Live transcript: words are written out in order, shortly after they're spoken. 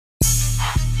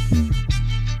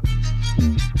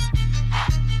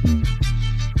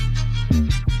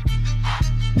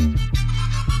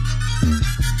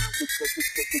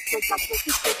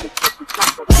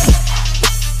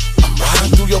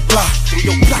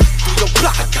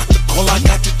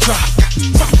drop.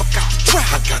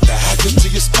 I got the address to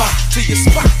your spot.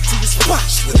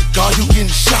 Swear to God, you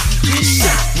getting shot.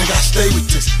 Nigga, I stay with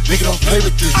this. Nigga, don't play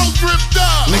with this. I'm gripped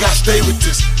up. Nigga, I stay with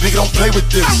this. Nigga, don't play with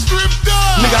this. I'm gripped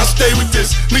up. Nigga, I stay with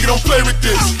this. Nigga, don't play with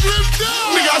this. I'm gripped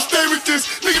up. Nigga, I stay with this.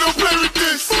 Nigga, don't play with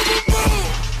this.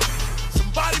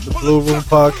 The Blue Room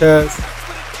Podcast,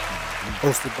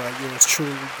 hosted by yours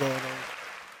truly, Ricardo,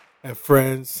 and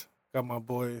friends. Got my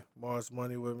boy Mars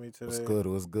Money with me today.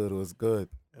 What's good?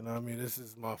 And I mean, this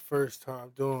is my first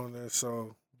time doing this,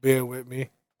 so bear with me.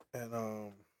 And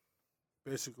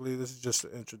basically, this is just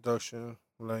an introduction,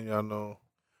 letting y'all know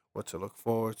what to look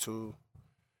forward to.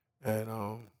 And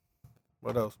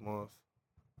what else, Mars?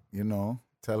 You know,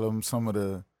 tell them some of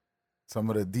the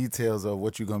details of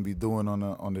what you're gonna be doing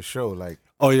on the show. Like,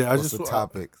 oh yeah, what's the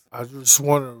topics? I just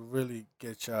want to really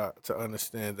get y'all to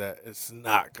understand that it's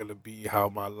not gonna be how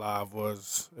my live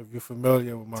was. If you're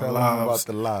familiar with my Tell lives, them about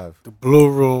the live. The Blue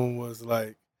Room was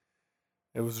like,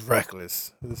 it was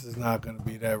reckless. This is not gonna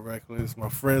be that reckless. My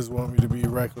friends want me to be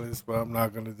reckless, but I'm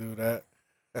not gonna do that.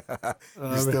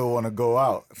 You still want to go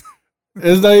out?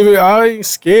 It's not even. I ain't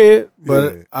scared,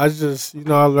 but Yeah. I just,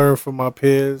 I learned from my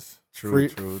peers. True.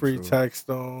 Free Tax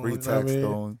Stone. Free you know what I Tax mean?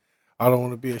 Stone. I don't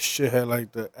want to be a shithead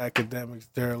like the academics,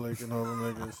 derelict, and all them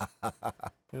niggas.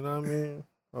 You know what I mean?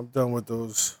 I'm done with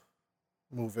those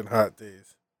moving hot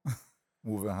days.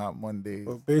 Moving hot Mondays.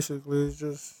 But basically, it's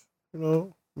just,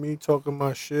 me talking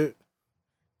my shit,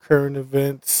 current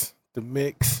events, the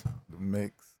mix. The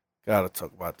mix. Gotta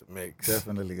talk about the mix.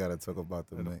 Definitely gotta talk about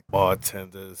the mix.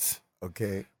 Bartenders.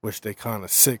 Okay. Which they kind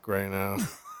of sick right now.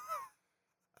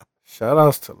 Shout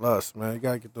outs to Lust, man. You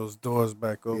gotta get those doors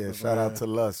back open. Yeah, shout out to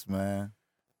Lust, man.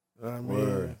 You know what I mean?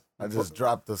 Word. I just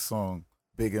dropped the song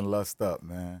Big and Lust Up,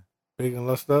 man. Big and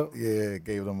Lust Up? Yeah,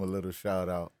 gave them a little shout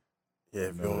out. Yeah,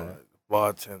 if You you know want, that.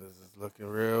 bartenders is looking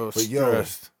real But yo,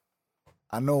 stressed.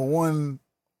 I know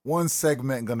one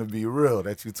segment gonna be real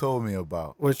that you told me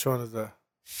about. Which one is that?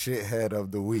 Shithead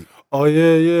of the week. Oh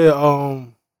yeah.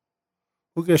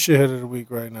 Who gets shithead of the week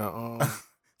right now?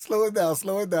 Slow it down.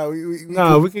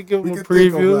 We could give him a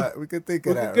preview. We could think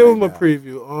We of could that. give right him a now.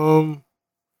 preview.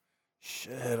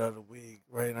 Shithead of the week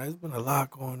right now. There's been a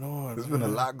lot going on. There's been a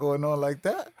lot going on like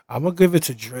that. I'm gonna give it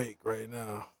to Drake right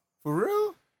now. For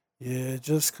real? Yeah,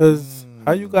 just cause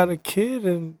how you got a kid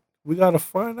and we gotta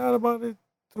find out about it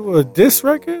through a diss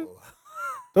record?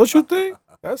 Don't you think?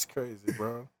 That's crazy,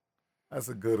 bro. That's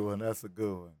a good one.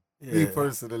 Yeah. Me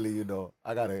personally,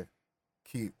 I gotta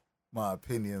keep my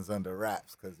opinions under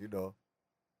wraps because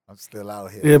I'm still out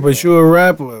here. Yeah, but you're a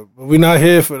rapper, but we're not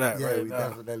here for that yeah, right we now.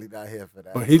 definitely not here for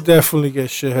that. But he definitely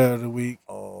gets shithead of the week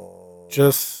Oh,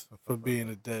 just for being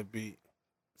a deadbeat.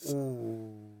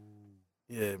 Ooh.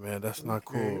 Yeah, man, that's not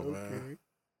cool, man.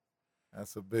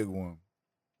 That's a big one.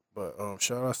 But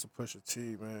shout outs to Pusha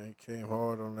T, man. He came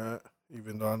hard on that,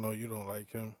 even though I know you don't like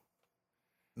him.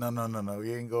 No.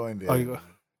 We ain't going there. Oh, you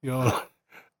don't.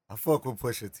 I fuck with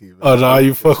Pusha T, man. Oh no,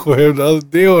 you fuck with him the other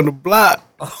day on the block.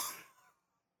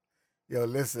 Yo,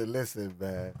 listen,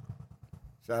 man.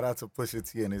 Shout out to Pusha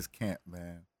T and his camp,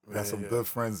 man. Got some Yeah. good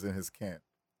friends in his camp.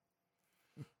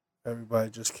 Everybody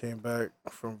just came back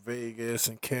from Vegas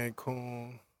and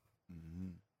Cancun. Mm-hmm.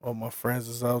 All my friends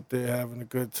is out there having a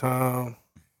good time.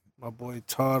 My boy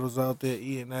Todd was out there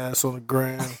eating ass on the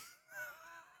gram.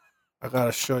 I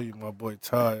gotta show you my boy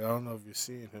Todd. I don't know if you've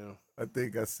seen him. I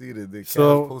think I see that. Did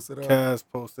So Kaz post it up? Kaz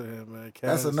posted him, man.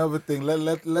 That's Kaz, another thing.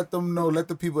 Let them know. Let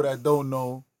the people that don't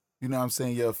know, what I'm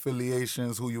saying, your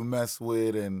affiliations, who you mess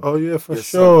with, and oh yeah, for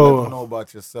yourself. Let sure. them know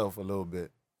about yourself a little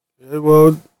bit. Yeah,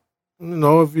 well,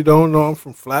 if you don't know, I'm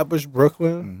from Flatbush,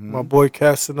 Brooklyn. Mhm. My boy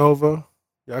Casanova.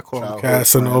 Yeah, I call him Childhood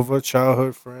Casanova,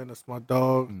 childhood friend. That's my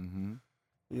dog.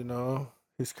 Mm-hmm.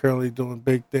 He's currently doing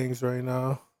big things right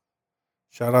now.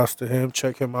 Shout outs to him.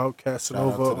 Check him out.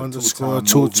 Casanova to the _ two-time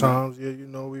 2 times. Yeah,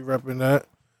 we repping that.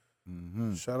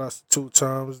 Mm-hmm. Shout outs to 2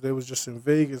 times. They was just in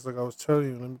Vegas, like I was telling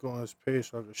you. Let me go on his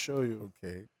page so I can show you.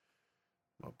 Okay.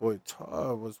 My boy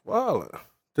Todd was wildin'.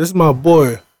 This is my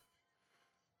boy.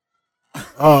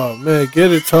 Oh man,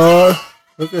 get it, Todd.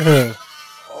 Look at him.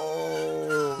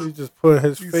 Oh, He just put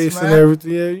his He face smacked? and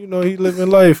everything. Yeah, he living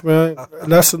life, man. And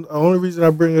that's the only reason I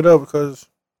bring it up because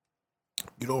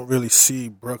you don't really see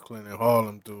Brooklyn and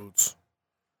Harlem dudes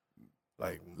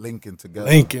like linking together.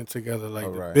 linking together. Like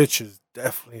the Alright. bitches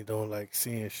definitely don't like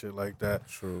seeing shit like that.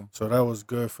 True. So that was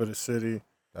good for the city.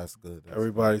 That's good.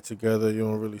 Everybody together. You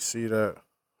don't really see that.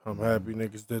 I'm happy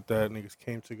niggas did that. Niggas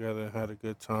came together and had a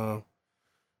good time.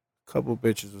 Couple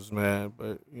bitches was mad,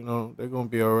 but they're gonna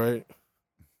be all right.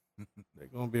 They're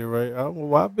gonna be all right. I don't know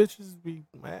why bitches be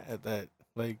mad that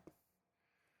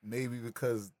Maybe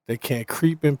because They can't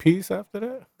creep in peace after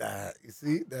that. you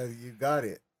see that you got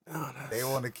it. No, They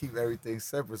want to keep everything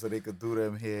separate so they could do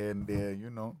them here and there.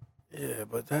 Yeah,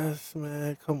 but that's,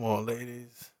 man. Come on,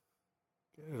 ladies,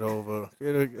 get it over.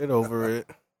 Get over it.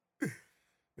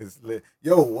 It's lit.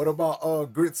 Yo, what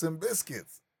about grits and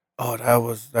biscuits? Oh, that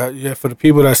was that. Yeah, for the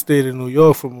people that stayed in New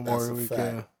York for Memorial That's a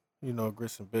Weekend, fact.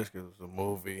 Grits and Biscuits was a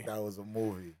movie. That was a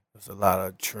movie. There's a lot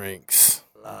of drinks.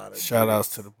 A lot of Shout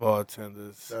outs drinks. to the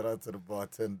bartenders. Shout out to the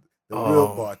bartender, the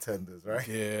real bartenders, right?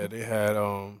 Yeah, they had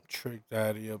Trick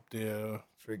Daddy up there,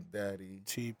 Trick Daddy,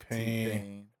 T-Pain,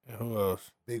 T-Pain, and who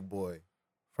else? Big Boy.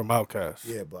 From Outkast.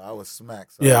 Yeah, but I was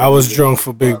smacked. So Yeah, I didn't was even- drunk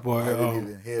for Big Boy. I didn't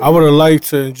even hear I would have it. liked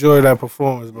to enjoy that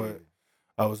performance, but Yeah,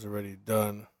 I was already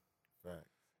done. fact.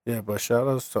 Yeah, but shout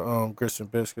outs to Grits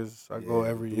and Biscuits. I go Yeah,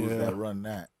 every the dudes year. that run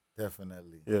that,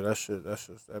 definitely. Yeah, that'd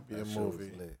be That a show was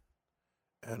movie. lit.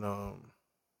 And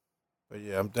but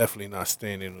yeah, I'm definitely not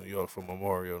staying in New York for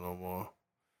Memorial no more.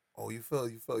 Oh,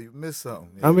 you missed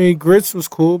something. I mean, Grits was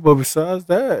cool, but besides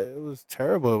that, it was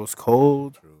terrible. It was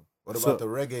cold. True. What So- about the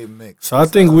reggae mix? So I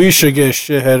think we should get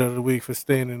shithead of the week for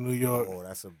staying in New York. Oh,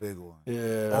 that's a big one.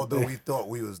 Yeah. I Although think- we thought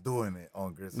we was doing it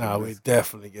on Grits Nah, and we Biscuits.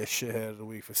 definitely get shithead of the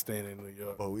week for staying in New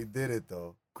York. But we did it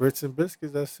though. Grits and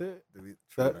Biscuits, that's it. True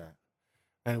That- that.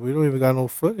 And we don't even got no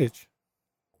footage.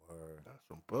 Word. That's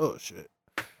some bullshit.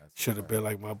 That's Should have a been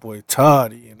like my boy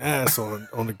Todd eating ass on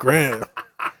the gram.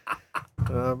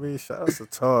 You know what I mean? Shout out to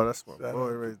Todd. That's my fact. Shout boy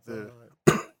out right to there.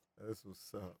 Todd. That's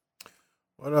what's up.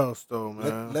 What else though,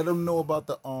 man? Let them know about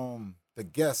the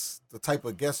guests, the type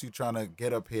of guests you trying to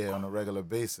get up here on a regular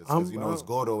basis. Because it's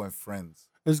Gordo and friends.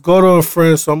 It's Gordo and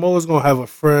friends, so I'm always gonna have a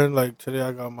friend. Like today,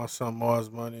 I got my son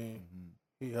Mars Money.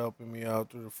 He helping me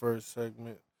out through the first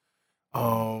segment.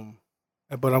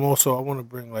 But I want to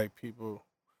bring like people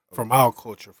from our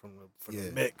culture, from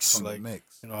the mix. From Like the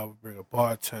mix. I would bring a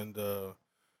bartender.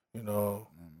 I'll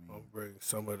Mhm. bring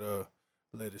some of the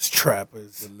latest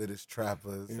trappers. The littest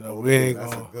trappers. We Okay, ain't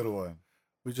that's gonna- a good one.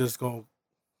 We just gonna.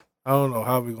 I don't know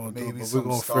how we gonna do Maybe it, but we're some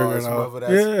gonna stars, figure it out. whoever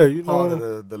that's Yeah, part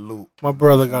of the loop. my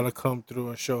brother gotta come through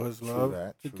and show his True love.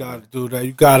 that, You true gotta that. do that.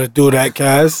 You gotta do that,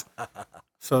 Kaz.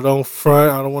 So don't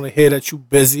front. I don't want to hear that you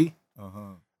busy.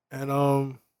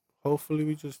 And hopefully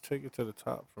we just take it to the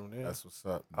top from there. That's what's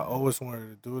up. I man. always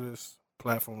wanted to do this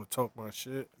platform to talk my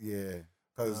shit. Yeah.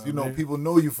 Because, man. people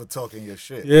know you for talking your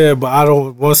shit. Yeah, but I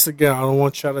don't. Once again, I don't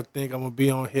want y'all to think I'm gonna be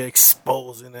on here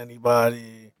exposing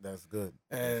anybody That's good.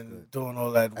 That's and good. doing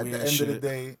all that At weird the end shit. of the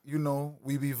day,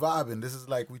 we be vibing. This is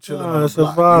like we chilling Nah, on the it's a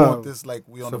block. You vibe. want this like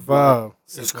we on It's the a block. vibe.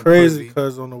 It's sipping crazy pretty.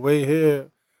 because on the way here,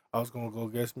 I was gonna go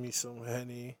get me some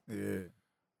Henny. Yeah.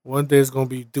 One day it's gonna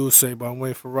be Duce, but I'm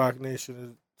waiting for Rock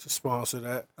Nation to sponsor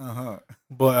that. Uh-huh.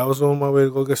 But I was on my way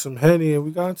to go get some Henny, and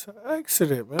we got into an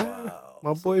accident, man. Wow.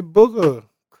 My boy Booger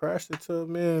crashed into a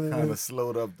man and Kind it of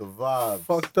slowed up the vibes.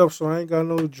 fucked up, so I ain't got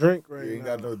no drink right You ain't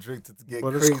now. got no drink to get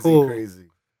But it's crazy, cool. crazy.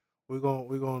 We're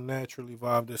gonna naturally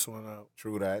vibe this one out.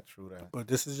 True that. But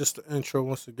this is just the intro.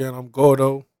 Once again, I'm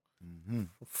Gordo Mm-hmm.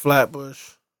 from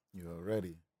Flatbush, You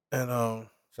already. and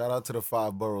Shout out to the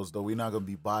 5 boroughs, though. We not gonna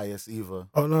be biased either.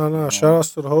 oh no, shout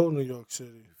outs to the whole New York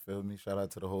City. You feel me? Shout out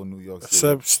to the whole New York City.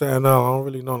 Except Staten Island. I don't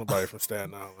really know nobody from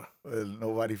Staten Island. Well,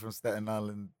 nobody from Staten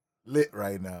Island lit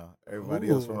right now. Everybody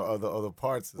else from Ooh. the other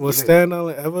parts is Was lit. Staten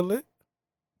Island ever lit?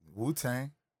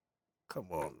 Wu-Tang. Come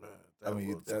on, man. I mean,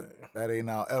 Wu-Tang. that ain't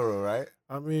our era, right?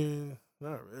 I mean,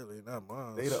 not really, not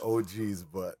mine. They the OGs,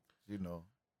 but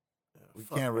we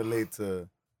can't relate to,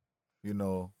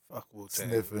 Fuck Wu-Tang.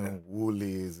 sniffing man.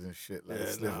 woolies and shit like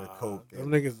sniffing coke. Them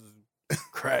niggas is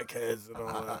crackheads and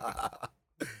all that.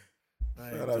 I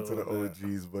ain't Shout out to the doing that.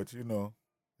 OGs, but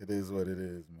it is what it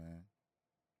is, man.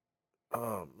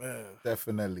 Oh man.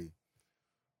 Definitely.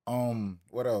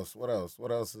 What else? What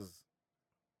else is?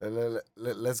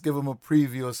 Let's give them a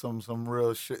preview of some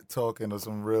real shit talking or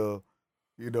some real,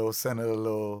 send a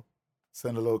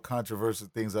little controversial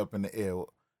things up in the air.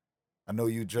 I know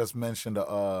you just mentioned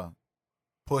the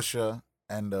Pusha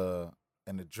and the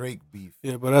Drake beef.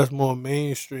 Yeah, but that's more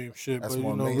mainstream shit. That's but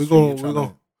more we're mainstream.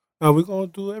 gonna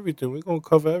do everything. We're gonna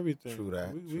cover everything. True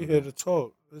that, We true here that. to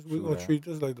talk. We're True gonna that. treat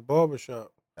this like the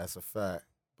barbershop. That's a fact.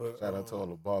 But Shout out to all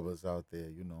the barbers out there,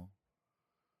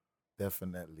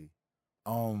 Definitely.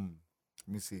 Let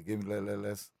me see. Give me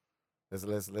let's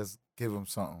give him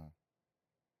something.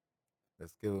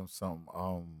 Let's give him something.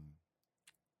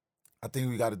 I think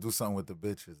we got to do something with the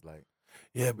bitches, like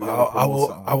yeah, we but gotta I promote will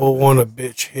something I with will the want a bitches.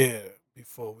 bitch here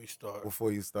before we start.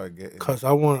 before you start getting. Cause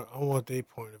I want their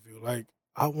point of view. Like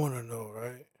I want to know,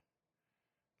 right?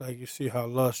 Like you see how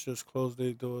Lush just closed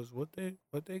their doors. What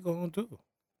they gonna do?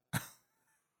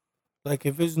 Like,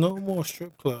 if there's no more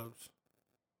strip clubs,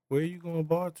 where you going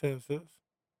to bartend, sis?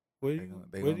 Where They you? gonna,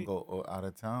 they Where gonna do? go out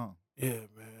of town. Yeah,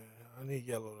 man. I need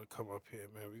Yellow to come up here,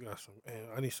 man. We got some.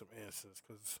 I need some answers,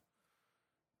 cause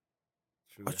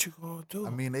True that. what you gonna do?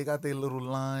 I mean, they got their little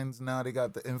lines now. They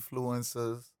got the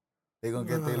influencers. They gonna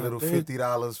get their Nah, little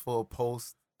 $50 for a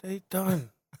post. they done.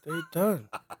 They done.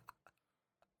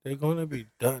 They gonna be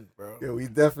done, bro. Yeah, we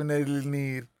definitely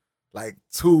need like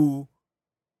two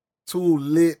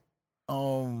lit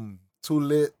two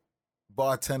lit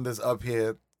bartenders up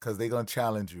here because they gonna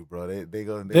challenge you, bro. They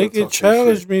gonna They gonna can talk their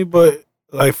challenge shit. me, but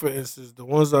like for instance, the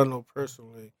ones I know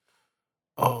personally,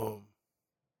 um,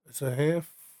 it's a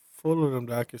handful of them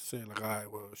that I could say like, all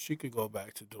right, well, she could go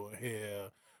back to doing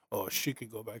hair, or she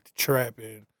could go back to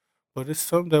trapping, but it's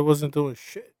some that wasn't doing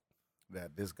shit.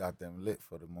 That this got them lit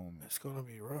for the moment. It's gonna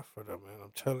be rough for them, man.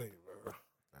 I'm telling you, bro.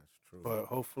 That's true. But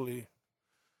hopefully,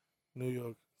 New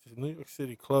York, the New York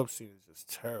City club scene is just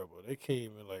terrible. They can't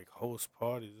even like host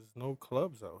parties. There's no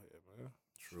clubs out here, man.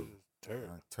 True. Shit is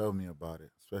terrible. Tell me about it,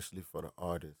 especially for the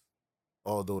artist.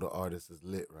 Although the artist is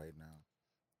lit right now.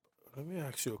 Let me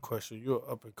ask you a question. You're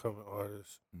an up and coming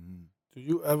artist. Mm-hmm. Do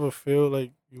you ever feel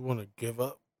like you want to give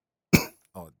up?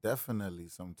 Oh, definitely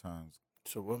sometimes.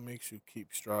 So what makes you keep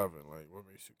striving? Like, what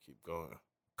makes you keep going?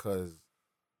 Cause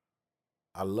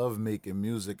I love making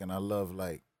music and I love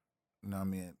like, you know what I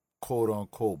mean, quote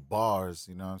unquote bars,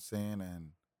 you know what I'm saying?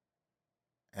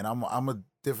 And I'm a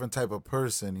different type of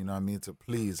person, you know what I mean, to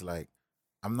please. Like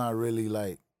I'm not really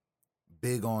like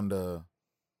big on the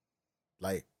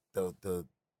like the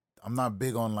I'm not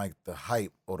big on like the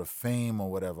hype or the fame or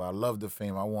whatever. I love the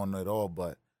fame. I want it all,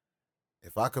 but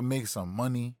if I could make some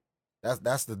money,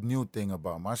 that's the new thing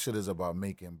about my shit is about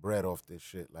making bread off this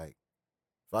shit. Like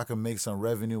if I can make some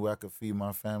revenue where I could feed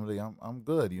my family, I'm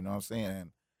good. You know what I'm saying?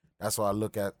 And that's why I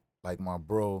look at like my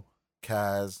bro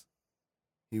Kaz.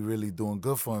 He really doing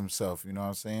good for himself. You know what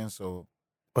I'm saying? So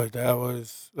But that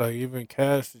was like even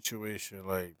Cash situation.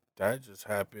 Like that just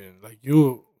happened. Like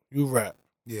you rap.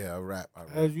 yeah, I rap.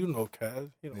 As you know, Cash,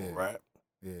 you don't Yeah. rap.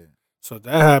 Yeah. So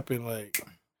that happened.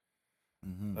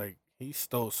 Hmm. Like he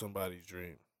stole somebody's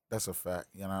dream. That's a fact.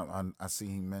 You know, I see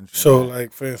he mentioned. So that.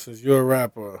 like for instance, you're a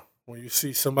rapper. When you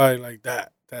see somebody like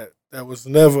that was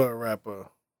never a rapper,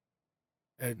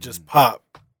 and just pop,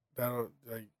 that don't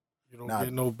like you don't Nah.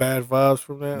 get no bad vibes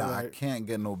from that. Nah, I like, can't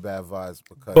get no bad vibes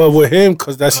because. but with him,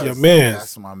 cause that's your man.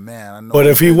 That's my man. I know. But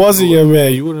if he been wasn't through your it.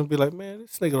 man, you wouldn't be like, man,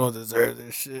 this nigga don't deserve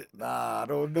this shit. Nah, I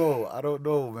don't know. I don't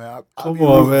know, man. I Come be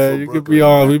on, rooting man. for You could Brooklyn, be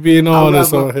on. man. We being I'd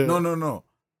honest rather- on here. No.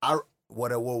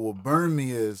 What will burn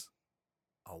me is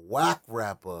a whack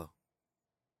rapper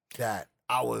that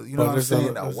I was, you know But what I'm it's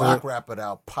saying? a- A it's whack a- rapper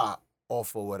that'll pop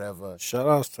off or whatever. Shout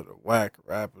outs to the whack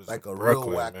rappers. Like in a Brooklyn,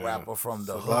 real whack man. rapper from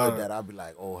the It's a lot hood of- that I'd be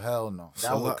like, oh hell no. it's a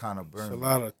That would lot- kind of There's burn a me.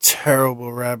 lot of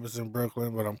terrible rappers in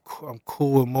Brooklyn, but I'm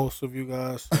cool with most of you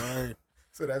guys. So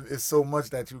So that it's so much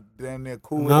that you damn near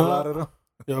cool with No. a lot of them.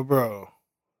 yo, bro,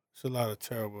 it's a lot of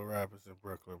terrible rappers in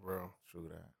Brooklyn, bro. True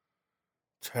that.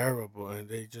 Terrible, and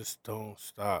they just don't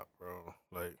stop, bro.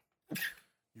 Like,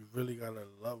 you really gotta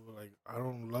love. Like, I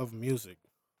don't love music.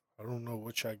 I don't know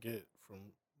what y'all get from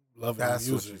loving That's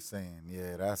what music. you're saying.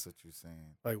 Yeah, that's what you're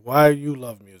saying. Like, why you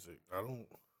love music?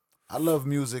 I love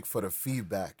music for the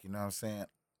feedback, you know what I'm saying?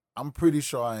 I'm pretty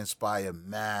sure I inspire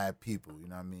mad people, you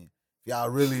know what I mean? If y'all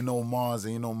really know Mars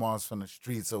and you know Mars from the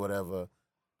streets or whatever,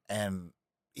 and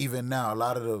even now, a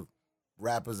lot of the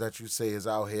rappers that you say is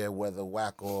out here, whether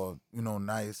whack or, you know,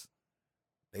 nice,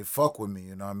 they fuck with me,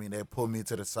 you know what I mean? They pull me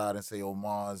to the side and say, oh,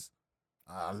 Mars,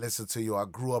 I listen to you, I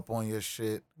grew up on your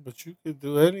shit. But you could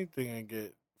do anything and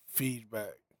get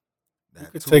feedback. You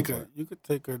That could too, take but you could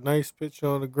take a nice picture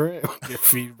on the gram and get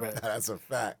feedback. That's a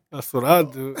fact. That's what I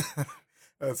do.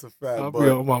 That's a fact. I'll but be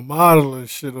on my modeling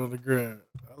shit on the gram.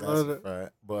 I That's love a it.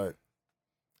 fact. But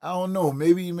I don't know.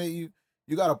 Maybe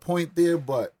you got a point there,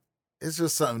 but it's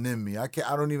just something in me. I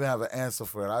don't even have an answer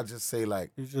for it. I just say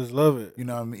like, You just love it. you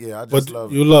know what I mean? Yeah, I But just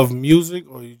love you love music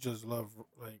or you just love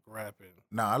like rapping?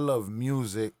 Nah, I love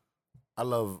music. I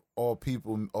love all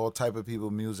people, all type of people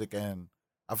music, and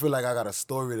I feel like I got a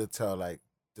story to tell, like,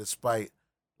 despite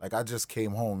like I just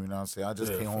came home, you know what I'm saying? I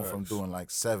just Yeah, came home from facts. doing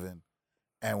like 7.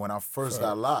 And when I first got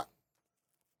Facts. locked,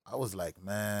 I was like,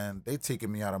 man, they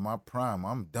taking me out of my prime.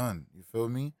 I'm done. You feel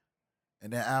me?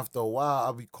 And then after a while,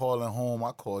 I'll be calling home.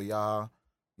 I call y'all.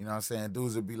 You know what I'm saying?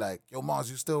 Dudes would be like, yo,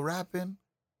 Mars, you still rapping?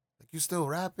 Like, you still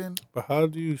rapping? But how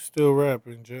do you still rap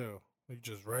in jail? You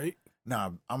just write?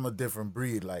 Nah, I'm a different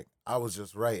breed. Like, I was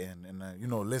just writing and, you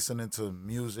know, listening to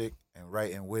music and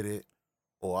writing with it.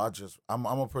 Or I'm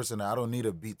a person that I don't need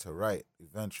a beat to write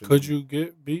eventually. Could you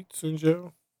get beats in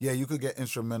jail? Yeah, you could get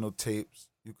instrumental tapes.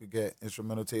 You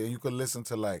and you could listen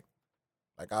to like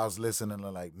I was listening to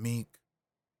like Meek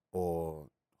or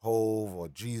Hove or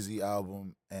Jeezy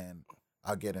album, and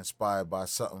I get inspired by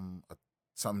something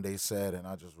they said, and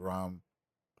I just rhyme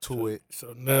to it.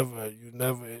 So you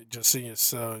never just see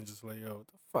yourself and just like, yo, what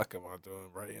the fuck am I doing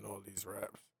writing all these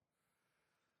raps?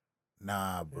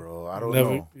 Nah, bro, I don't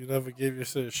know. You never gave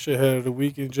yourself shithead of the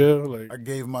week in jail, like.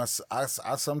 I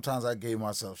sometimes I gave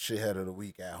myself shithead of the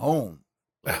week at home.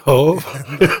 Oh,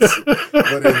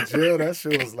 But in jail, that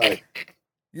shit was like,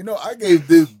 I gave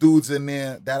these dudes in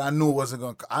there that I knew wasn't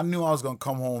gonna. I knew I was gonna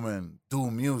come home and do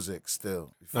music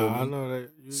still. You feel me? I know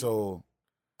that. So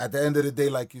at the end of the day,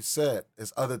 like you said,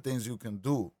 there's other things you can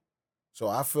do. So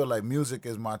I feel like music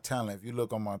is my talent. If you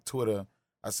look on my Twitter,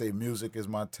 I say music is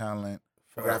my talent,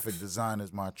 graphic design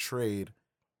is my trade,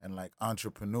 and like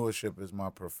entrepreneurship is my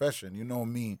profession. You know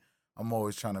me, I'm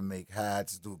always trying to make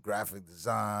hats, do graphic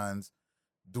designs,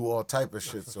 do all type of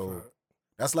shit. So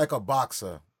that's like a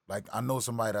boxer. Like I know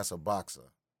somebody that's a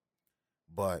boxer,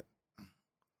 but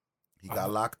he got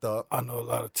locked up. I know a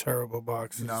lot of terrible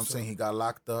boxers. You know what I'm saying? He got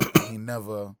locked up. He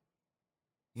never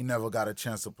got a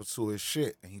chance to pursue his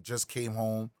shit. And he just came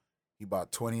home. He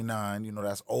about 29.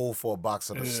 That's old for a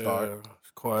boxer to start.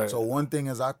 It's quiet. So one thing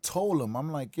is I told him,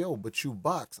 I'm like, yo, but you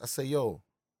box. I say, yo,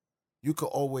 you could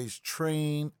always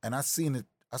train. And I seen it.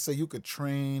 I say you could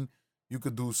train. You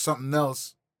could do something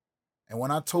else. And when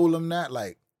I told him that,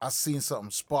 like, I seen something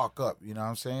spark up. You know what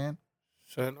I'm saying?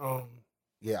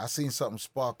 Yeah, I seen something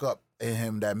spark up in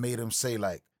him that made him say,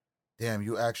 like, damn,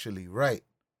 you actually right.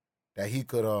 That he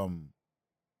could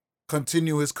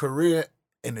continue his career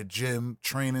in the gym,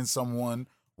 training someone,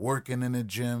 working in the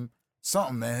gym,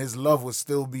 something, man. His love would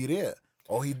still be there.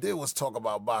 All he did was talk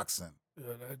about boxing.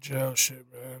 Yeah, that jail shit,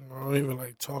 man. I don't even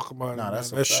like talk about it.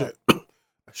 That's that shit. That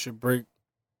shit break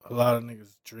a lot of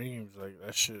niggas' dreams. Like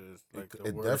that shit is like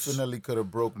the worst. It definitely could have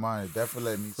broke mine. It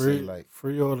definitely let me say like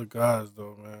free all the guys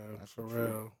though, man. For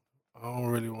real. I don't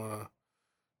really want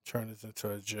to turn this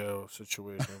into a jail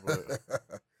situation, but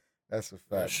that's a fact.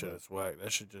 That shit is whack.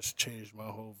 That shit just changed my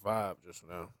whole vibe just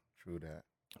now. True that.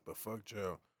 But fuck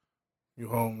jail. You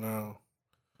home now?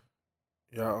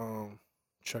 Y'all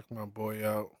check my boy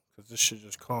out because this shit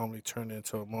just calmly turned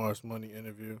into a Mars Money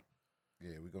interview.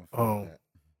 Yeah, we gonna film that.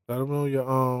 Let them know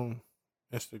your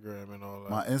Instagram and all that.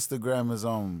 My Instagram is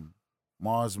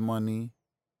Mars Money,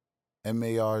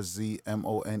 MarzMoney,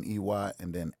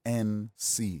 and then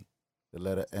NC, the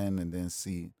letter N and then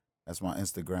C. That's my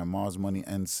Instagram, Mars Money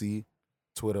NC,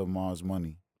 Twitter Mars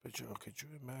Money. But yo, could you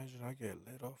imagine I get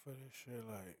lit off of this shit?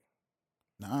 Like,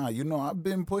 nah, I've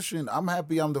been pushing. I'm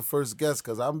happy I'm the first guest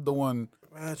because I'm the one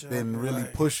been really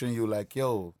pushing you. Like,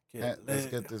 yo, let's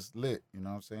get this lit. You know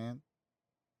what I'm saying?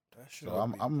 So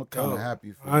I'm kind of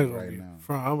happy for you right now.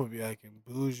 I'm gonna be acting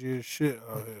bougie as shit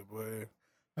out here, boy.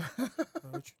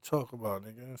 What you talk about,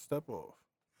 nigga? Step off.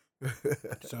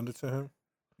 Send it to him.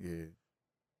 Yeah.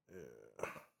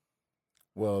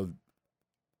 Well,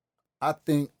 I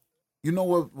think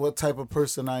what type of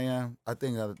person I am. I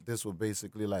think this would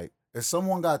basically like if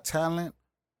someone got talent,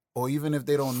 or even if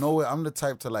they don't know it, I'm the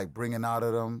type to like bring it out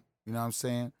of them. You know what I'm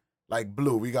saying? Like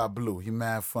Blue, we got Blue. He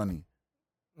mad funny.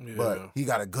 Yeah. But he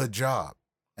got a good job,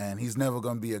 and he's never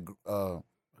gonna be a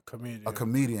comedian. A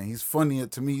comedian. He's funnier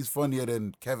to me. He's funnier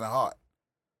than Kevin Hart.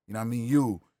 You know what I mean?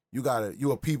 You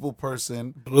a people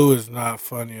person. Blue is not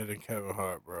funnier than Kevin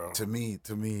Hart, bro. To me,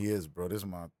 he is, bro. This is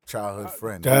my childhood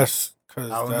friend. That's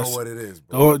because I don't know what it is,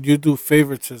 bro. You do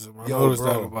favoritism. I noticed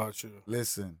that about you.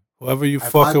 Listen, whoever you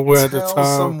fucking with at the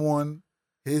time. Someone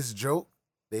his joke,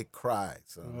 they cry.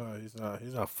 So no, he's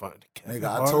not funny.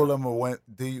 Nigga, I told him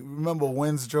do you remember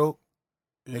Wynn's joke?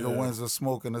 Yeah. Nigga, Wynn's was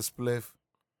smoking a spliff,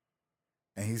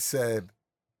 and he said,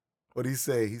 what he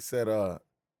say? He said, yo,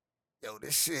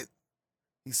 this shit.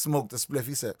 He smoked a spliff.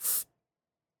 He said,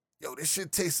 yo, this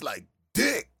shit tastes like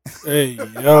dick. Hey,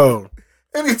 yo.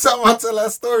 Anytime I tell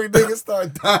that story, niggas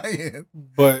start dying.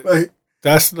 But like,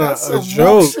 that's not a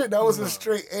joke. Shit. That was a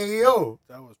straight AO.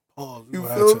 That was pause. You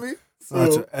feel me? I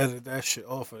had to edit that shit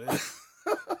off of this.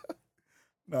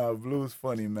 Nah, Blue's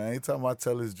funny, man. Anytime I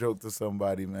tell his joke to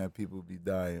somebody, man, people be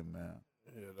dying, man.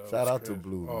 Yeah, shout out to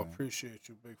Blue, man. Appreciate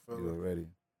you, big fella. You already.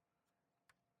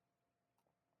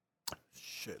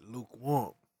 Shit,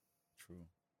 lukewarm. True.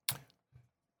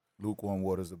 Lukewarm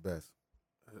water's the best.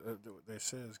 They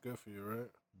say it's good for you, right?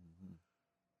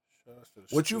 Mm-hmm.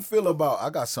 What you feel about?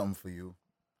 I got something for you,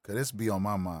 cause this be on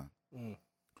my mind.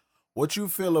 What you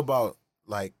feel about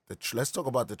like let's talk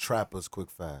about the trappers quick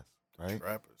fast, right?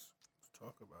 Trappers. Let's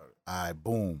talk about it. All right,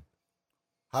 boom.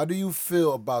 How do you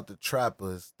feel about the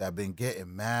trappers that been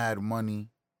getting mad money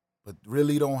but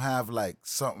really don't have like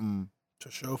something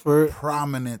To show for it,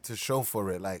 prominent to show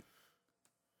for it. Like,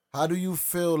 how do you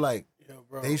feel like yo,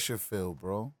 bro. they should feel,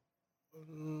 bro?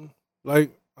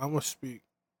 Like, I'm gonna speak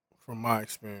from my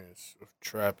experience of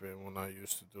trapping when I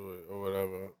used to do it or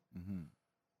whatever. Mm-hmm.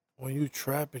 When you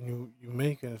trapping, you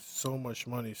making so much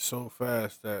money so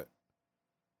fast that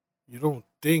you don't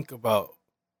think about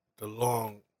the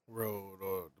long road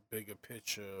or the bigger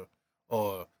picture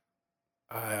or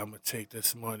I'm gonna take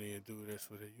this money and do this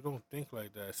with it. You don't think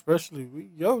like that, especially we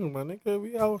young, my nigga.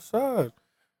 We outside,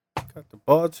 got the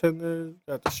bartenders,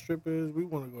 got the strippers. We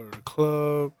want to go to the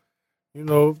club. You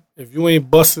know, if you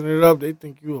ain't busting it up, they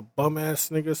think you a bum ass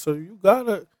nigga. So you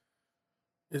gotta.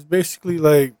 It's basically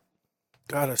like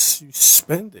you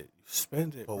spend it. You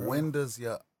spend it. But bro. when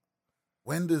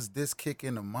does this kick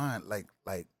in the mind? Like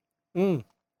Mm.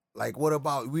 what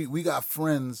about we got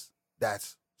friends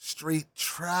that's straight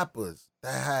trappers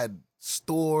that had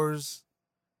stores,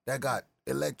 that got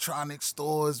electronic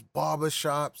stores,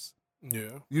 barbershops.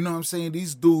 Yeah, You know what I'm saying?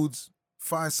 These dudes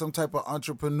find some type of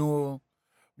entrepreneurial,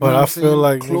 but know what I I'm feel saying,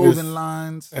 like clothing niggas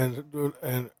lines.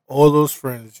 and all those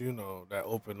friends, you know, that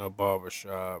open up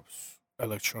barbershops,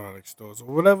 electronic stores,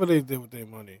 or whatever they did with their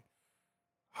money.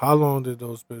 How long did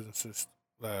those businesses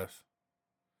last?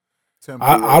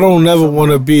 I don't never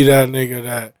want to be that nigga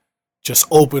that just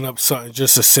open up something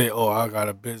just to say, "Oh, I got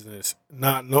a business,"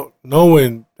 not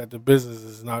knowing that the business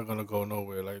is not gonna go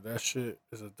nowhere. Like that shit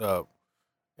is a dub.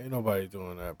 Ain't nobody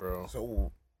doing that, bro.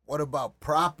 So what about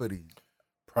property?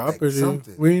 Property,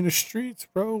 something. we in the streets,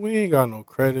 bro. We ain't got no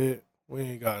credit. We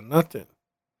ain't got nothing.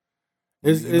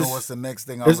 You know what's the next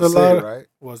thing I'm it's gonna a say, lot. right?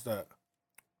 What's that?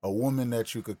 A woman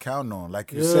that you could count on.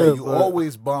 Like you Yeah, said, you but-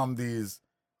 always bomb these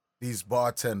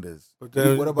bartenders. But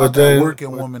then- what but about then- that working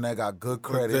but- woman that got good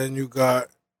But credit? then you got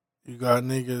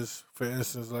niggas, for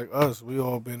instance, like us. We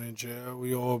all been in jail.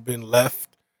 We all been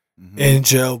left Mhm. in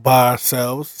jail by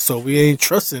ourselves. So we ain't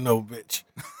trusting no bitch.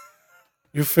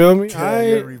 You feel me? Yeah,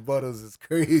 your rebuttals is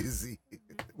crazy.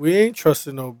 We ain't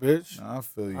trusting no bitch. Nah, I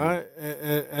feel you.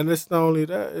 And it's not only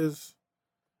that, is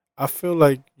I feel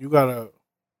like you gotta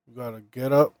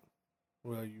get up.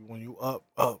 When you up,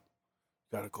 you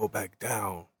gotta go back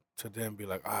down to then be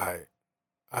like, all right,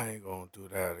 I ain't gonna do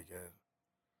that again.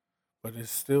 But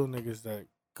it's still niggas that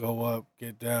go up,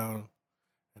 get down,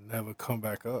 and never come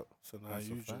back up. So now That's a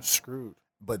you fact. just screwed.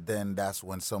 But then that's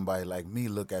when somebody like me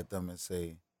look at them and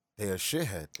say, they're a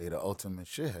shithead. They the ultimate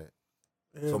shithead.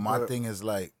 Yeah, So my but- thing is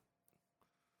like,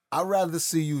 I'd rather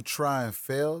see you try and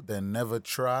fail than never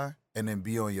try and then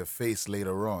be on your face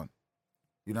later on.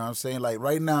 You know what I'm saying? Like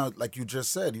right now, like you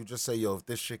just say, yo, if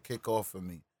this shit kick off for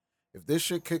me, if this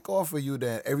shit kick off for you,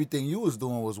 then everything you was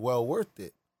doing was well worth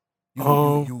it.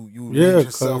 You yeah, made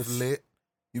yourself 'cause- lit.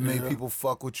 You made yeah. people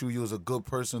fuck with you. You was a good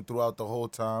person throughout the whole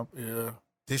time. Yeah,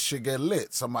 This shit get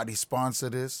lit. Somebody sponsor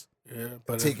this. yeah.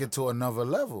 But Take it to another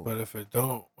level. But if it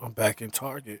don't, I'm back in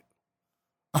Target.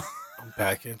 I'm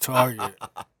back in Target.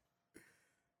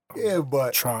 Yeah,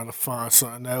 but Trying to find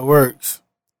something that works.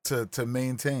 to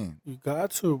maintain. You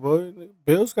got to, bro.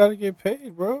 Bills got to get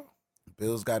paid, bro.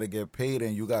 Bills got to get paid,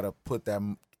 and you got to put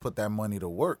that money to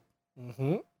work. Mm-hmm.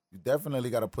 You definitely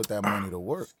got to put that money to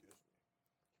work.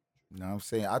 You know what I'm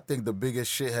saying? I think the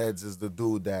biggest shitheads is the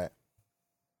dude that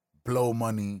blow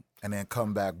money and then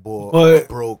come back But-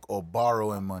 broke or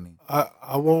borrowing money.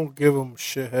 I won't give them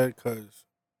shithead because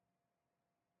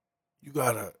you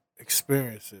gotta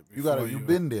experience it. You've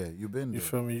been there. You've been You there.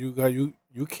 feel me?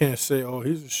 You can't say, oh,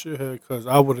 he's a shithead because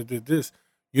I would have did this.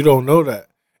 You don't know that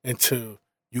until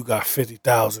you got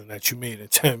 50,000 that you made in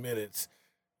 10 minutes.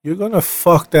 You're gonna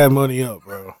fuck that money up,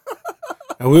 bro.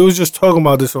 And we was just talking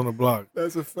about this on the block.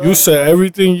 That's a fact. You said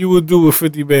everything you would do with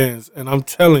 50 bands, and I'm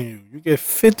telling you, you get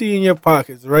 50 in your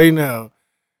pockets right now,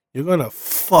 you're gonna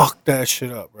fuck that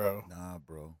shit up, bro. Nah,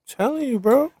 bro. Telling you,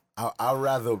 bro. I'd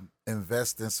rather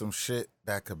invest in some shit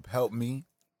that could help me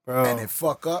Bro, and it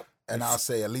fuck up, and I'll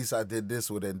say at least I did this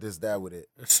with it and this, that with it.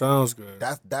 it sounds good.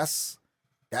 That's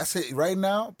it. Right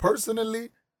now, personally,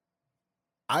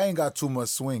 I ain't got too much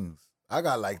swings. I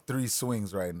got like 3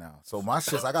 swings right now. So my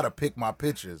shits, I gotta pick my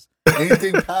pitches.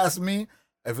 Anything past me,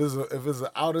 if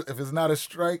it's not a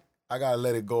strike, I gotta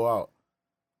let it go out.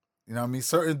 You know what I mean?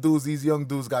 Certain dudes, these young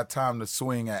dudes got time to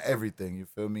swing at everything, you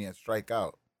feel me, and strike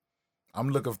out. I'm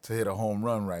looking to hit a home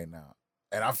run right now.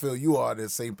 And I feel you are in the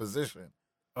same position.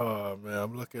 Oh man,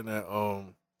 I'm looking at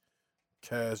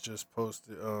Kaz just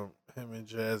posted him and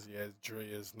Jazzy at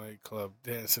Drea's nightclub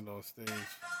dancing on stage.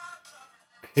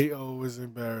 He always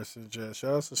embarrassing Jazz.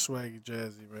 Shout out to Swaggy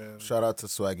Jazzy, man. Shout out to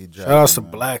Swaggy Jack. Shout out to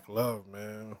Black Love,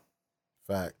 man.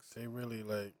 Facts. They really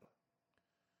like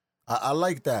I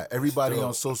like that. Everybody dope.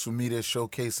 on social media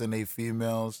showcasing their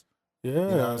females. Yeah, You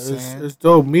know what I'm saying? it's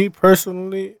dope. Me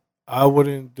personally, I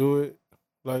wouldn't do it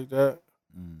like that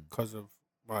because of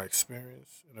my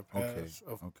experience in the past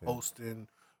of posting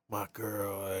my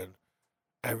girl and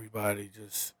everybody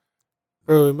just.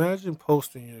 Bro, imagine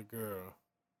posting your girl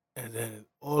and then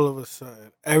all of a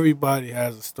sudden everybody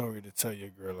has a story to tell your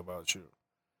girl about you.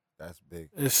 That's big.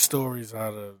 It's stories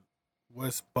out of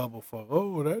West Bubblefuck.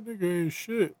 Oh, that nigga ain't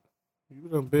shit. You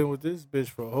done been with this bitch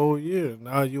for a whole year.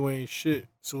 Now you ain't shit.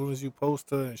 As soon as you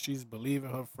post her and she's believing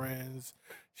her friends,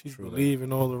 she's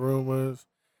believing all the rumors.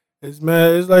 It's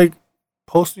mad. It's like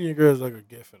posting your girl is like a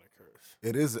gift and a curse.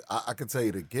 It is. I can tell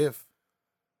you the gift.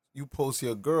 You post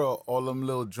your girl, all them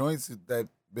little joints that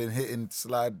been hitting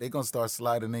slide, they gonna start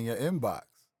sliding in your inbox.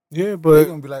 Yeah, but they're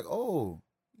gonna be like, oh,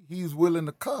 he's willing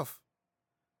to cuff.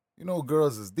 You know,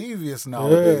 girls is devious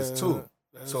nowadays too.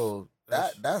 So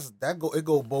it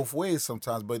go both ways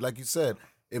sometimes. But like you said,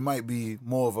 it might be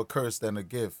more of a curse than a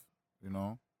gift. You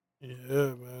know.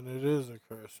 Yeah, man, it is a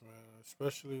curse, man.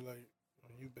 Especially like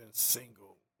when you've been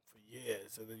single for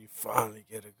years and then you finally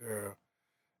get a girl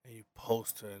and you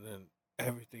post her and then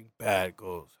everything bad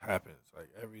happens. Like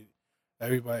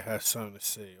everybody has something to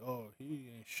say. Oh, he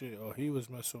ain't shit. Oh, he was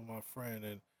messing with my friend,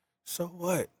 and so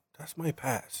what? That's my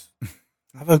past.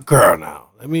 I have a girl now.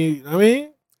 I mean,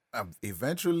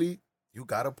 eventually you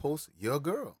gotta post your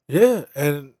girl. Yeah,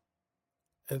 and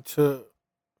to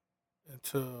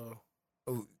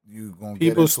you gonna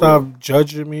people stop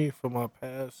judging me for my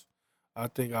past. I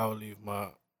think I'll leave my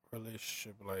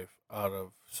relationship life out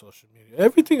of social media.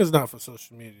 Everything is not for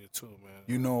social media too, man.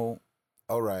 You know,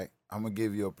 all right, I'm gonna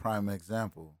give you a prime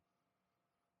example.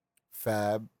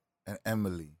 Fab and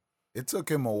Emily. It took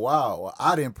him a while.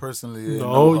 I didn't personally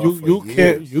know her for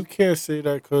years. You can't say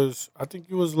that because I think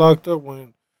you was locked up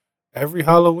when every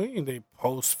Halloween they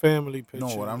post family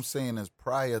pictures. No, what I'm saying is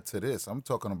prior to this, I'm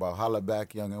talking about Holla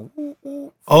Back Young and woo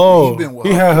woo. Oh,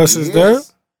 he had her since then?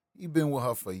 He been with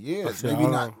her for years. Maybe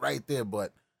not right there,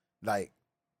 but like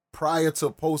prior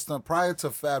to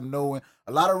Fab knowing,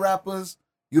 a lot of rappers,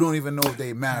 you don't even know if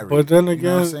they married. But then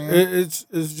again, it's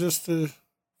just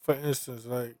for instance,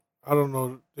 like I don't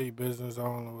know their business. I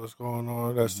don't know what's going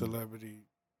on. That celebrity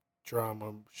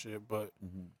drama shit, but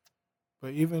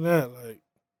even that, like,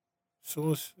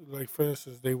 soon as, like, for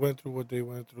instance, they went through what they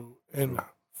went through in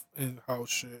house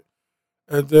shit,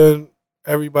 and then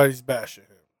everybody's bashing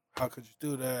him. How could you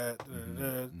do that?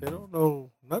 They don't know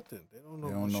nothing. They don't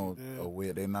know.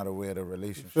 They're not aware of the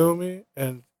relationship. You feel me?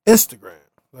 And Instagram,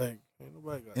 like, ain't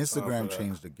nobody got Instagram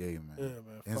changed the game, man. Yeah,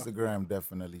 man. Instagram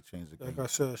definitely changed the game. Like I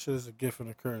said, shit is a gift and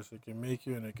a curse. It can make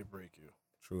you and it can break you.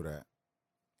 True that.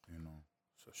 You know.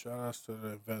 So shout outs to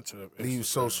the inventor of Instagram. Leave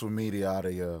social media out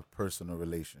of your personal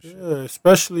relationship. Yeah,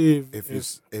 especially if you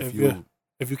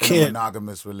can't, in a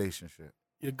monogamous relationship.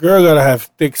 Your girl gotta have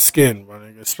thick skin, my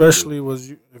nigga. Especially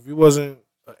if you wasn't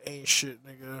an ain't shit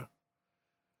nigga.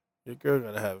 Your girl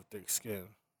gotta have thick skin.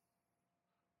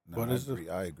 No,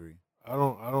 I agree. I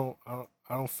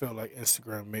don't feel like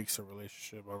Instagram makes a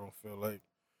relationship. I don't feel like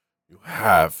you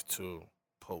have to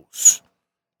post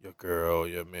your girl,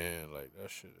 your man. Like that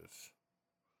shit is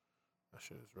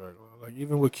regular. Like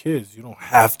even with kids, you don't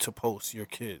have to post your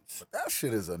kids. But that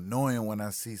shit is annoying when I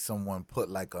see someone put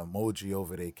like an emoji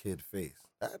over their kid face.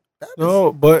 That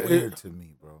is weird to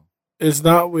me, bro. It's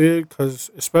not weird because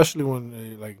especially when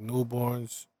they like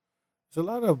newborns, there's a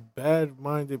lot of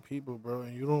bad-minded people, bro,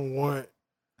 and you don't want.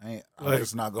 I'm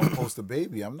just not gonna post a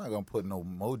baby. I'm not gonna put no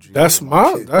emoji. That's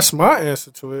my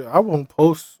answer to it. I won't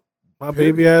post my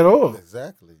baby at all.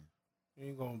 Exactly. You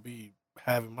ain't gonna be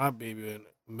having my baby in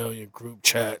a million group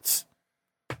chats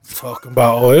talking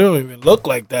about, it don't even look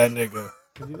like that nigga.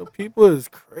 You know, people is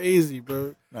crazy,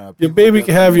 bro. Your baby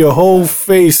can have your whole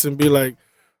face and be like,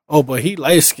 oh, but he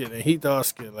light skinned and he dark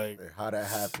skinned. Like how that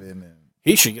happened and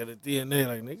he should get a DNA.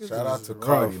 Like niggas. Shout out to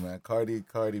Cardi, man. Cardi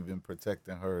been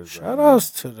protecting hers. Shout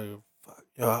outs to the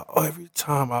every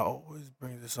time I always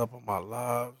bring this up on my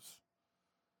lives.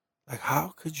 Like,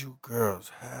 how could you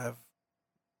girls have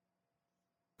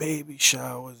baby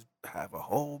showers, have a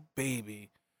whole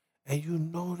baby, and you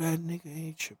know that nigga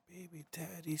ain't your baby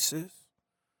daddy, sis?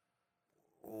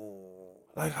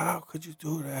 Like, how could you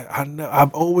do that? I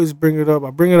always bring it up.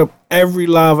 I bring it up every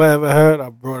live I ever had. I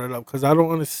brought it up because I don't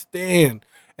understand,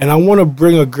 and I want to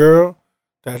bring a girl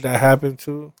that happened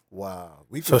to. Wow,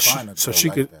 we can find a girl so she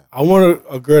like could. that. I want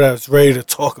a girl that's ready to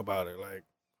talk about it. Like,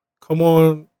 come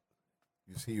on,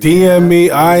 DM me.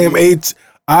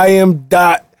 I am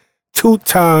 2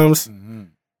 times.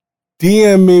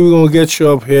 DM me. We're gonna get you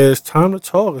up here. It's time to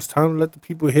talk. It's time to let the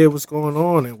people hear what's going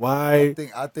on and why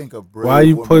I think a brave why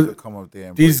you woman put could come up there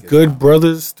and these break it good down.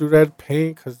 brothers through that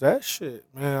pain. Cause that shit,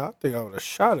 man. I think I would have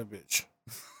shot a bitch.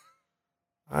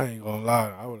 I ain't gonna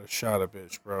lie. I would have shot a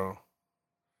bitch, bro.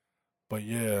 But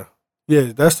yeah,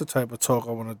 that's the type of talk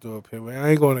I want to do up here. Man.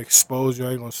 I ain't gonna expose you.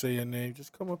 I ain't gonna say your name.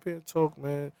 Just come up here and talk,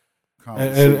 man,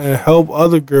 and help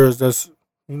other girls that's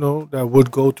that would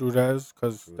go through that,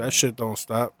 because that shit don't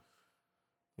stop.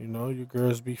 Your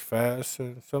girls be fast,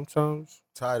 and sometimes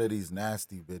Tired of these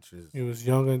nasty bitches you was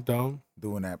young and dumb.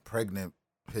 doing that pregnant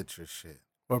picture shit.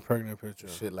 What pregnant picture?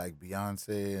 Shit like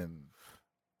Beyonce and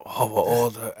all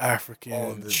the African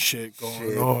all the shit going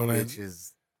shit, on. And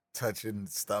bitches touching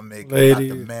stomach. Lady. You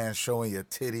got the man showing your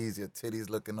titties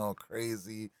looking all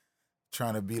crazy,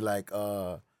 trying to be like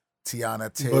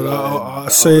Tiana Taylor. But and I the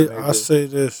say other I nigga. say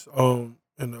this.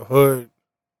 In the hood,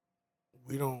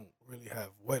 we don't really have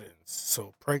weddings,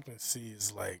 so pregnancy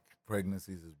is like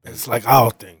Pregnancies is big. it's like our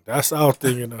thing. That's our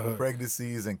thing in the hood.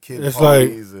 Pregnancies and kid It's like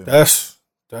parties. And, that's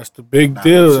the big nah,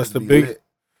 deal. that That's shit the be big. lit.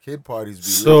 Kid parties be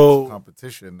So- lit. It's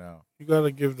competition now. You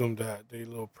gotta give them that. They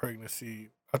little pregnancy.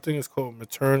 I think it's called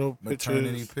maternal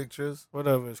Maternity pictures. pictures.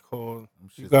 Whatever it's called.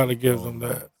 Them You shits gotta be give going them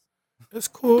that. nuts. It's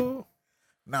cool.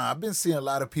 Nah, I've been seeing a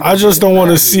lot of people. I just get don't want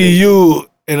to married see lately. you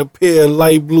in a pair of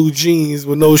light blue jeans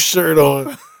with no shirt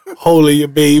on, holding your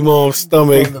baby mom's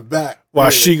stomach from the back while yeah.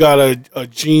 she got a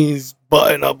jeans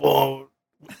button up on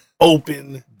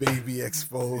open. baby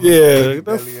exposed. Yeah, baby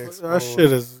belly that exposed.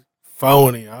 shit is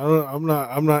phony. I'm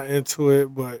not into it,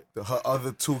 but Her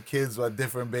other two kids are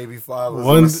different baby fathers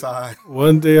One- on the side.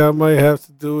 one day I might have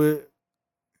to do it.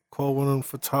 Call one of them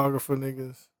photographer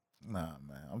niggas. Nah,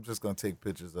 man. I'm just gonna take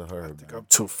pictures of her. I think man. I'm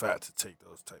too fat to take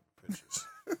those type of pictures.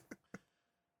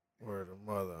 Word of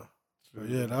mother. But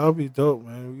yeah, that'll be dope,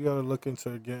 man. We gotta look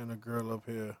into getting a girl up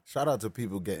here. Shout out to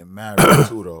people getting married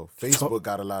too, though. Facebook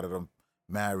got a lot of them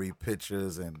married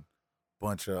pictures and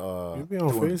bunch of. You be on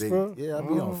doing Facebook? yeah, I be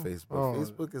on Oh, Facebook. oh.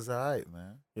 Facebook is alright,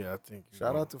 man. Yeah, I think. you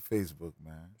Shout know. out to Facebook,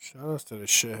 man. Shout outs to the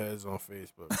shitheads on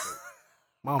Facebook. But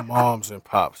my moms and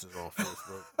pops is on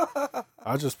Facebook.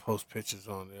 I just post pictures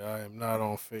on there. I am not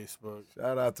on Facebook.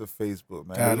 Shout out to Facebook,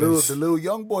 man. That The is- little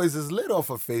young boys is lit off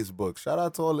of Facebook. Shout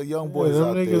out to all the young boys them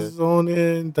out niggas there. is on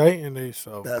there indicting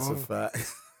themselves. That's a fact.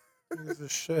 Niggas are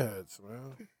shitheads,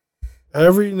 man.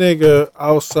 Every nigga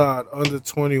outside under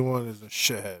 21 is a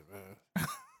shithead, man.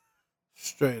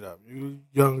 Straight up. You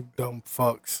young dumb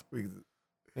fucks.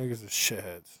 Niggas are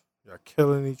shitheads. Y'all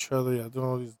killing each other. Y'all doing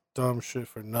all these dumb shit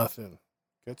for nothing.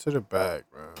 Get to the bag,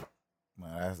 man.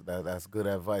 Man, that's good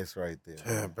advice right there.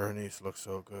 Damn, man. Bernice looks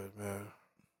so good, man.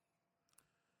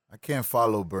 I can't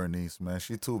follow Bernice, man.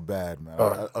 She too bad, man.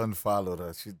 Oh. I unfollowed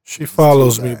her. She she's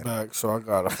follows too me bad. back, so I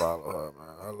gotta follow her,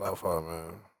 man. I love her,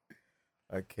 man.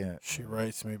 I can't. She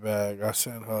writes me back. I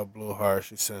send her a blue heart.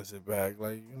 She sends it back.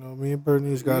 Like, me and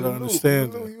Bernice gotta You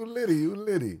understand You, it. you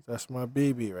litty. That's my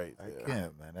baby right I there.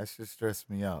 can't, man. That shit stressed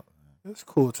me out, man. It's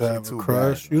cool to She have a too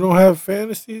crush. bad, You man. don't have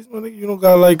fantasies, my nigga? You don't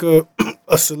got like a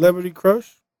celebrity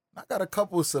crush? I got a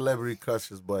couple of celebrity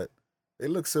crushes, but they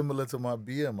look similar to my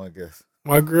BM, I guess.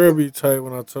 My girl be tight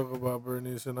when I talk about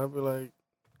Bernice, and I be like,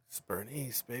 it's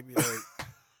Bernice, baby. Like,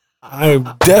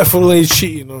 I'm definitely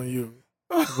cheating on you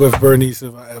with Bernice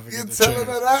if I ever You get the telling chance.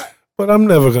 her that? But I'm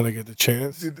never gonna get the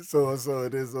chance. So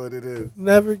it is what it is.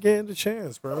 Never getting the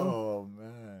chance, bro. Oh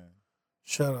man.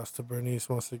 Shout outs to Bernice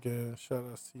once again. Shout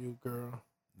outs to you, girl.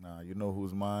 Nah, you know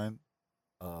who's mine?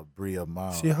 Bria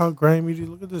Miles. See how grimy you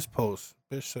look at this post.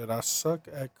 Bitch said, I suck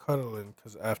at cuddling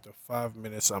because after 5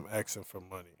 minutes I'm asking for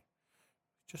money.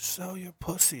 Just sell your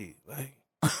pussy. Like,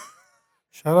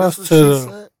 shout outs That's to what she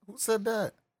the, said? Who said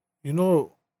that?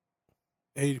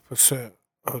 80%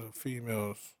 of the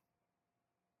females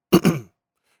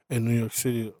in New York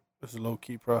City is low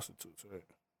key prostitutes, right?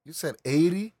 You said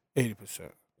 80?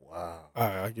 80%. Wow. All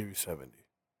right, I'll give you 70.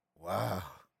 Wow.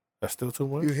 That's still too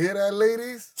much? You hear that,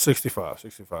 ladies? 65.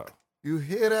 You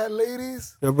hear that,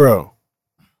 ladies? Yo, bro,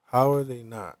 how are they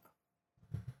not?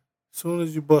 Soon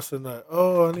as you bust a nut,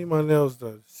 oh, I need my nails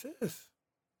done. Sis,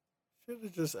 should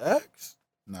have just asked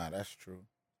Nah, that's true.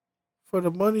 for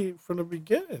the money from the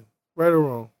beginning. Right or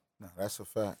wrong? Nah, that's a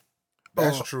fact.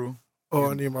 That's Oh. true. Oh,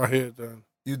 I need my hair done.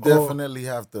 You definitely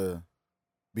have to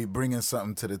be bringing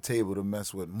something to the table to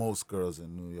mess with most girls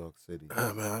in New York City.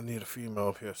 Ah, man, I need a female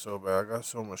up here so bad. I got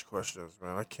so much questions,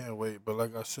 man. I can't wait. But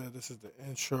like I said, this is the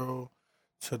intro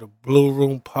to the Blue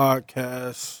Room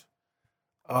podcast.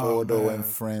 Oh, Gordo man. and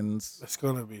friends. It's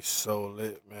gonna be so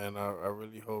lit, man. I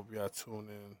really hope y'all tune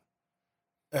in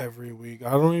every week.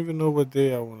 I don't even know what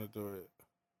day I want to do it.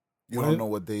 You When? don't know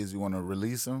what days you want to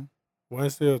release them?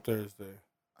 Wednesday or Thursday?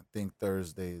 I think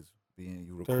Thursdays being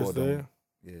you record Thursday? them.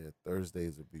 Yeah,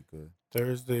 Thursdays would be good.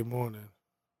 Thursday morning.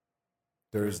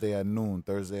 Thursday at noon.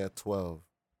 Thursday at 12.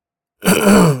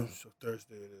 So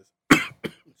Thursday it is.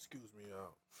 Excuse me,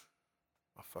 y'all.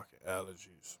 My fucking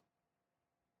allergies.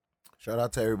 Shout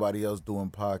out to everybody else doing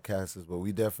podcasts, but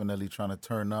we definitely trying to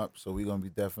turn up. So we gonna be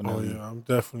definitely. Oh yeah, I'm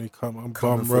definitely coming. I'm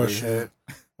coming bum for the rushing head.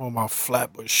 on my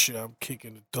flatbush shit. I'm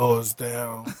kicking the doors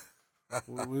down.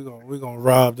 We're gonna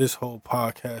rob this whole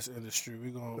podcast industry.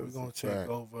 We're gonna take fact.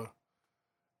 over.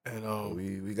 And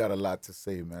We got a lot to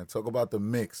say, man. Talk about the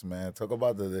mix, man. Talk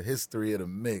about the history of the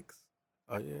mix.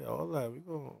 oh yeah, all that. We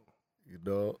gonna You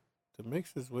know, the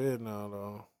mix is weird now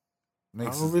though.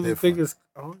 mix I don't is really different.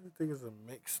 I don't really think it's a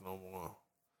mix no more.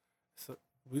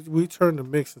 We turned the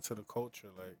mix into the culture.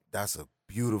 Like That's a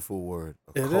beautiful word.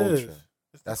 it Culture. is.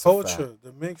 It's That's the a culture. fact.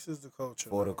 The mix is the culture.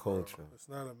 For the now, bro. culture. It's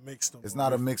not a mix no more. It's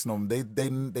not a mix no more.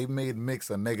 They made mix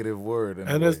a negative word. In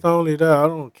a And way. it's not only that. I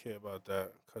don't care about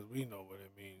that because we know what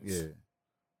it means. Yeah.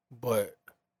 But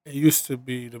it used to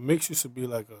be the mix used to be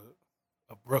like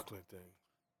a Brooklyn thing,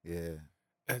 Yeah.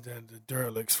 and then the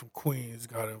derelicts from Queens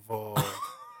got involved,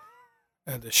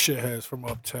 and the shitheads from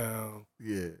Uptown.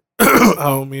 Yeah. I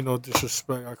don't mean no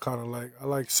disrespect. I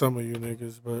like some of you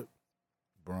niggas, but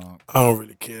Bronx. I don't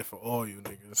really care for all you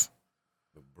niggas.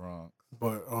 The Bronx.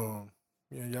 But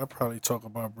yeah, y'all probably talk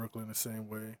about Brooklyn the same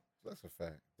way. That's a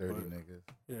fact. Dirty But- niggas.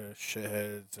 Yeah,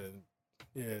 shitheads and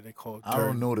yeah, they call it I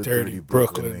don't know the dirty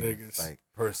Brooklyn niggas. Like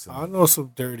personally. I know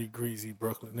some dirty, greasy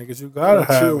Brooklyn niggas. You gotta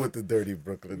chill have with the dirty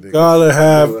Brooklyn you niggas. gotta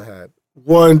have Never had.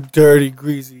 one dirty,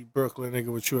 greasy Brooklyn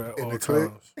nigga with you at In all the clique?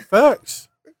 times. Facts.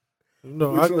 You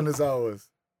know, Which one is ours?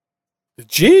 the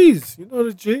G's. You know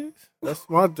the G's? That's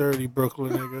my dirty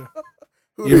Brooklyn nigga.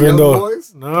 Who, the Even young though,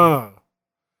 boys? nah,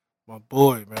 my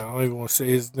boy, man. I don't even want to say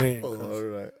his name. Oh, 'cause all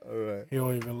right, all right. he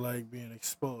don't even like being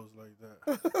exposed like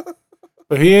that.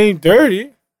 But he ain't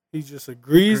dirty. He's just a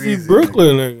greasy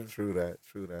Brooklyn nigga. True that,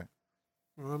 true that.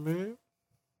 You know what I mean?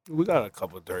 We got a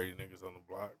couple dirty niggas on the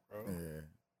block, bro. Yeah.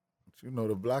 But you know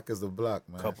the block is the block,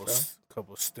 man.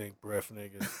 Couple stink breath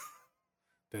niggas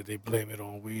that they blame it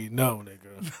on weed. No,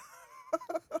 nigga.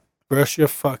 Brush your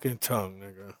fucking tongue,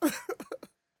 nigga.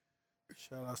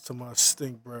 Shout outs to my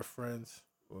stink breath friends.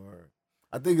 Word.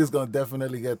 I think it's gonna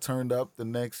definitely get turned up the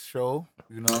next show.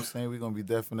 You know what I'm saying? We're gonna be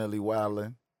definitely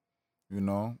wilding. You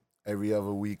know, every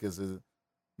other week is a,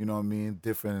 you know what I mean,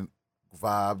 different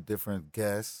vibe, different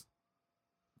guests.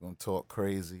 Gonna talk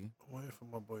crazy. I'm waiting for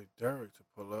my boy Derek to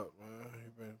pull up,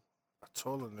 man. I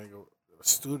told a nigga a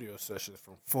studio session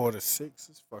from 4 to 6.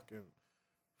 It's fucking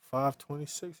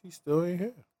 5:26. He still ain't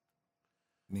here.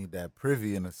 Need that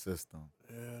privy in the system.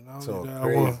 Yeah, not Talk only that,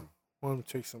 crazy. I want him to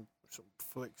take some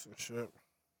flicks and shit.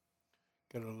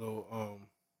 Get a little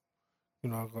you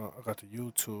know, I got the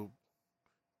YouTube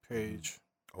page.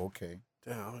 Okay.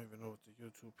 Damn, I don't even know what the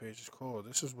YouTube page is called.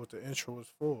 This is what the intro is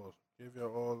for. Give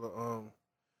y'all all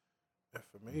the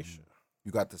information.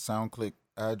 You got the SoundCloud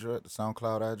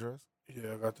address?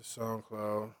 Yeah, I got the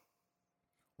SoundCloud.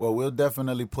 Well, we'll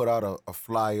definitely put out a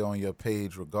flyer on your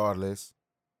page regardless.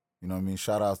 You know what I mean?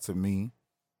 Shout out to me,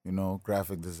 you know,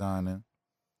 graphic designer.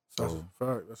 That's So a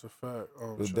fact. That's a fact.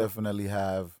 we'll definitely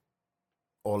have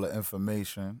all the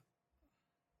information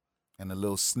and a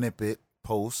little snippet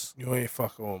post. You ain't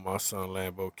fucking with my son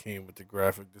Lambo King with the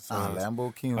graphic design.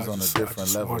 Lambo King's on a I different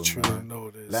just level, want you to man.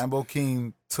 know this. Lambo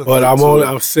King took But it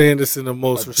I'm saying this in the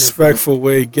most a respectful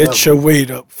way. Get level. your weight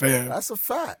up, fam. That's a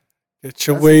fact. Get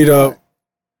your That's a weight up. fact.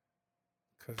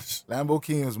 Cause Lambo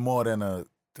King is more than a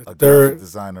the graphic third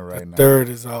designer right now. third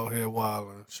is out here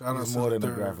wilding. Shout out He's to more the than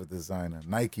a third. graphic designer.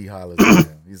 Nike hollers at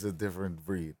him. He's a different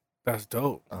breed. That's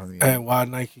dope. I mean, And why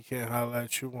Nike can't holler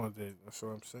at you one day? That's what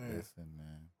I'm saying. listen,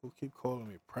 man. Who keep calling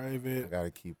me I private? gotta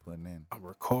keep putting in. I'm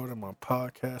recording my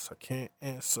podcast. I can't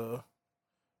answer.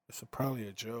 It's probably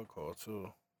a jail call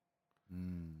too.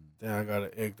 Then I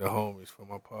gotta egg the homies for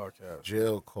my podcast.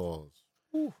 Jail calls.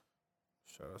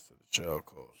 Shout out to the jail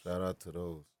calls. Shout out to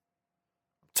those.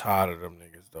 I'm tired of them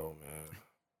niggas though, man.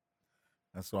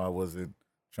 That's why I wasn't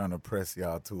trying to press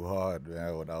y'all too hard,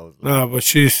 man. When I was Nah,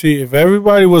 but you see, if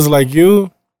everybody was like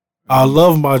you, I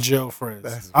love my jail friends.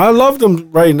 That's- I love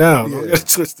them right now. Don't Yeah. get it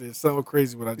twisted. It sounds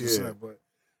crazy what I just Yeah. said, but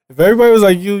if everybody was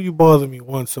like you bother me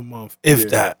once a month, if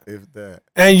that. If that.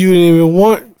 And you didn't even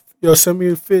want, yo, send me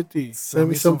a 50. Send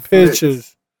me some flicks.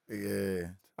 pictures.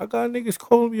 Yeah. I got niggas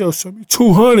calling me, yo, send me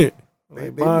 200.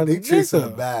 They chasing a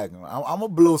bag. I'm gonna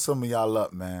blow some of y'all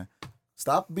up, man.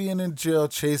 Stop being in jail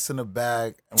chasing a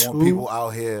bag and want people out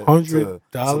here to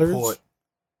 $200? support.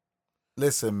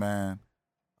 Listen, man.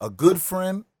 A good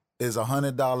friend is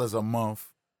 $100 a month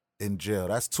in jail.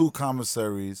 That's 2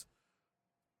 commissaries,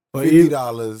 But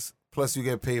 $50 plus you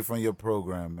get paid from your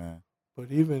program, man.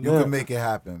 But even You that, can make it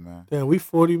happen, man. damn, we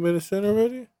 40 minutes in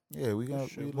already? Yeah, we got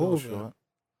Shit a little moving. short.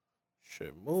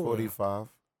 Shit, moving. 45.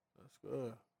 That's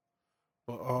good.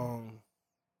 But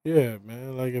yeah,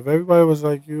 man. Like if everybody was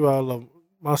like you, I love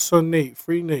my son Nate.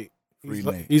 Free Nate.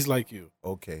 He's like you.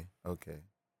 Okay.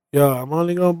 Yo, I'm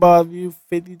only gonna bother you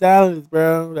 $50,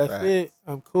 bro. That's Facts. it.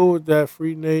 I'm cool with that.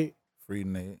 Free Nate. Free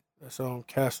Nate. That's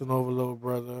Casanova little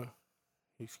brother.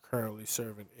 He's currently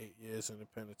serving 8 years in the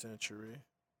penitentiary.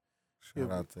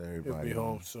 Shout out to He'll everybody. be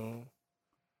home soon.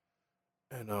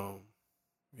 And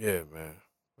yeah, man.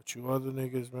 But you other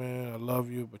niggas, man, I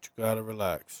love you, but you gotta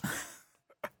relax.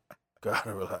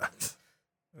 Gotta relax.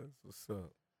 That's what's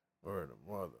up. Word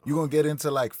of mother. You gonna get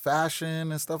into like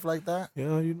fashion and stuff like that?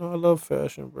 Yeah, you know I love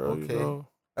fashion, bro. Okay. You know,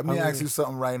 Let me I ask mean- you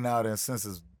something right now then, since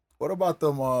it's what about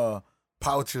them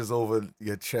pouches over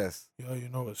your chest? yo, you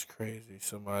know what's crazy?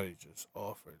 Somebody just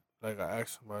offered. Like I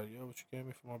asked somebody, yo, what you gave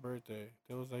me for my birthday?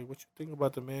 They was like, what you think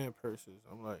about the man purses?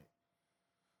 I'm like,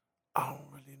 I don't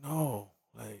really know.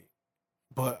 Like,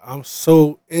 but I'm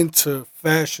so into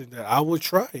fashion that I would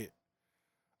try it.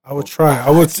 I would try it.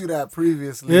 I would. asked you that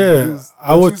previously. Yeah,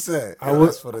 I would. You said I would-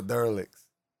 that's for the derelicts.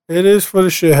 It is for the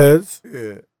shitheads,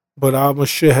 Yeah, but I'm a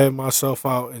shithead myself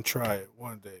out and try it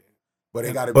one day. but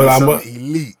it got to be But I'm something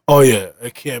elite. Oh yeah,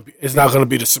 it can't be. It's not gonna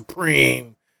be the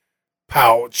Supreme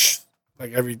pouch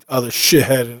like every other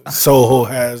shithead in Soho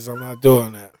has. I'm not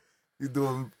doing that. You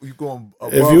going?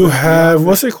 Above If you and have beyond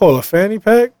what's it? it called, a fanny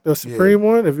pack, the Supreme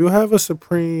one. If you have a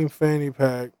Supreme fanny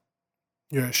pack,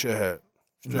 you're a shithead.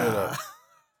 Straight up.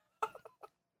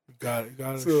 You got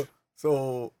it.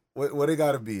 So what it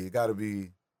got to be? It got to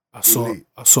be I saw elite.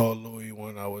 a Louis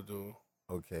one. I would do.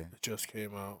 Okay. It just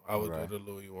came out. I would Right. do the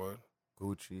Louis one.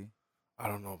 Gucci, I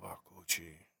don't know about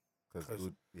Gucci. because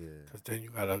yeah. Cause then you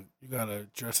gotta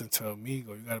dress into a Migo.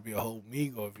 You gotta be a whole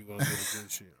Migo if you're gonna do the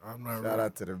Gucci. I'm not Shout really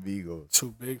out to the Migos.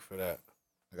 too big for that.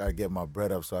 I gotta get my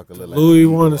bread up so I can The look like Louis a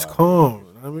Migo one is out calm. here.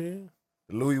 You know what I mean,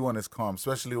 The Louis one is calm,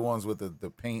 especially the ones with the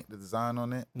paint, the design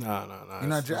on it. nah. You're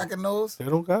not it's jacking those? They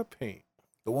don't got paint.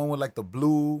 The one with like the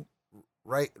blue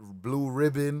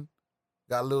ribbon,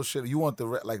 got a little shit. You want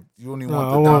like you only No, want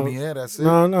I the want- damier? That's it.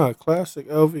 No, classic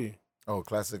LV. Oh,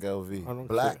 classic LV. I don't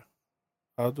Black. care.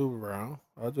 I'll do brown.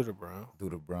 I'll do the brown. Do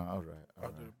the brown. All right. All I'll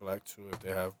do right. the black too if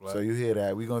they have black. So you hear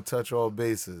that? We gonna touch all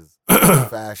bases.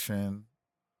 Fashion.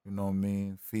 You know what I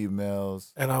mean?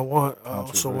 Females. And I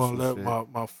also want to let Controversial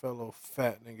my fellow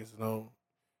fat niggas know,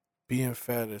 being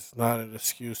fat is not an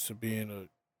excuse to being a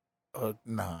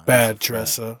Nah. that's a bad fact.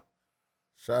 dresser.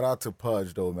 Shout out to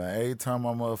Pudge though, man. Every time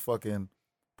I motherfucking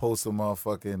post a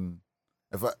motherfucking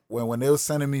when they was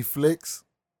sending me flicks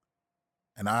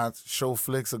and I show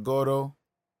flicks of Gordo,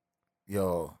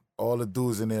 yo, all the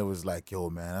dudes in there was like, yo,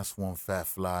 man, that's one fat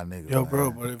fly nigga. Yo, man.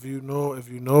 bro, but if you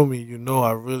know me, you know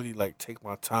I really like take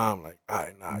my time. Like, all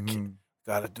right, I Mhm.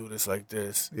 gotta do this like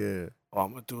this. Yeah. Oh,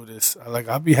 I'm gonna do this.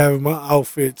 I be having my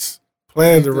outfits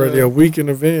planned already a week in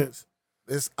advance.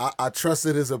 I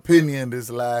trusted his opinion this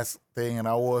last thing, and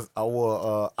I wore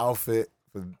outfit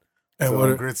for And some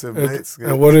what grits and it, bits.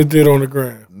 and what it did on the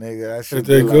gram. Nigga, that shit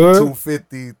they be like good?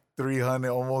 250, 300,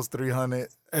 almost 300.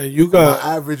 And you My got,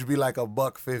 average be like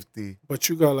 $150. but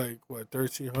you got like what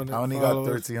 1,300. I only followers?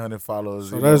 got 1,300 followers.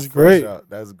 So you that's know, fresh great. out.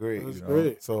 That's great. That's you know?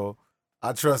 great. So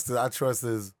I trust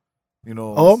his, you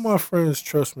know. All my friends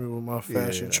trust me with my yeah,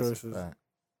 fashion that's a choices. fact.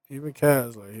 Even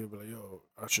Kaz, like he'll be like, "Yo,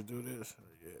 I should do this."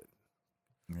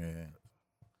 Yeah. Yeah.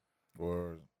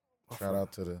 Or My shout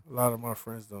out to the. A lot of my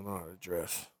friends don't know how to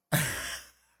dress.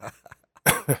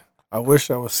 I wish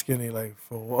I was skinny like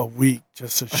for a week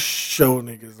just to show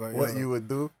niggas like What yo, you would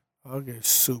do? I'll get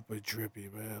super drippy,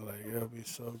 man. Like it'll be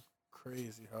so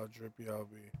crazy how drippy I'll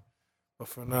be. But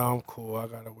for now, I'm cool. I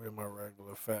gotta wear my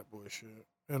regular fat boy shit,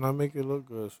 and I make it look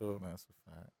good. So That's a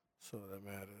fact. so that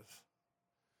matters.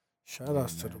 Shout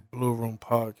outs to the man. Blue Room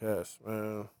podcast,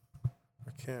 man.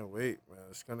 I can't wait, man.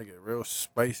 It's gonna get real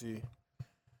spicy.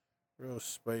 Real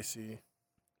spicy.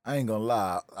 I ain't gonna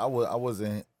lie. I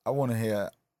want to hear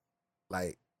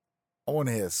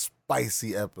a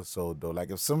spicy episode though.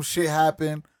 Like if some shit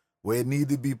happened where it need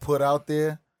to be put out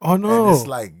there, Oh and no! it's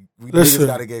like we Listen. niggas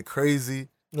gotta get crazy.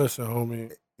 Listen,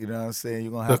 homie. You know what I'm saying?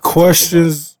 You're gonna The have to talk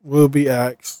questions will be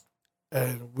asked,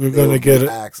 and we're about it. gonna get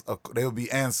it. They will be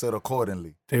answered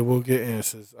accordingly. They will get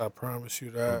answers. I promise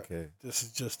you that. Okay. This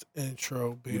is just the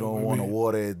intro. You don't want to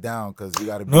water it down because you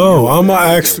gotta. Be No, you I'm gonna at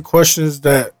the ask day. the questions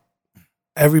that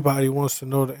everybody wants to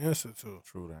know the answer to.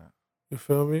 True that. You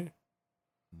feel me?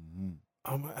 Mm-hmm.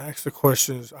 I'm gonna ask the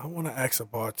questions. I want to ask a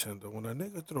bartender when a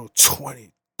nigga throw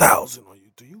 $20 $20,000 on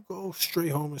you. Do you go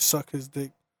straight home and suck his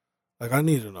dick? Like, I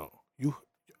need to know.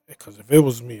 Because if it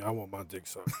was me, I want my dick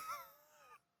sucked.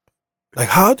 Like,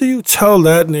 how do you tell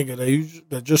that nigga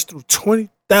that just threw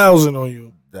 $20,000 on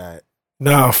you?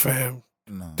 Nah, fam.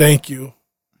 No. Thank you.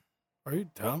 Are you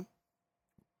dumb?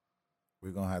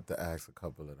 We're gonna have to ask a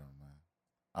couple of them, man.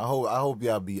 I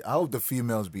hope the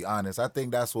females be honest. I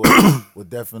think that's what would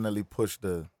definitely push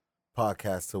the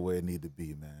podcast to where it need to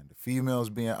be, man. The females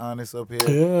being honest up here.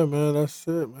 Yeah, man, that's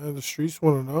it, man. The streets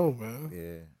want to know, man.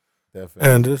 Yeah,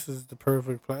 definitely. And this is the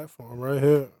perfect platform right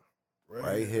here.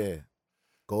 Right here.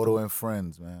 Godo and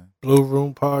Friends, man. Blue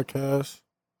Room Podcast.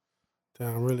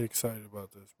 Damn, I'm really excited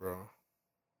about this, bro.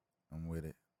 I'm with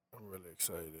it. I'm really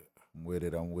excited. I'm with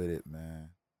it, man.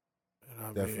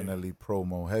 And Definitely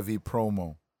promo. Heavy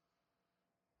promo.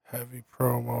 Heavy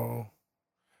promo.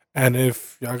 And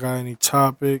if y'all got any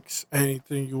topics,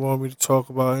 anything you want me to talk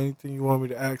about, anything you want me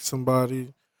to ask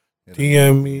somebody,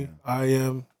 DM me. I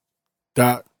am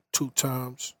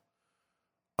 .2times.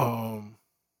 I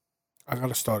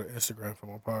gotta start an Instagram for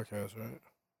my podcast, right?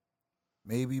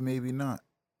 Maybe not.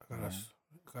 I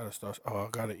gotta start. Oh, I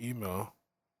got an email.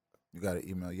 You got an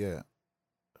email, yeah.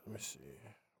 Let me see.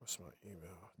 What's my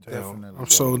email? Definitely. Damn, I'm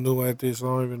so new at this. I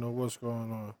don't even know what's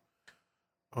going on.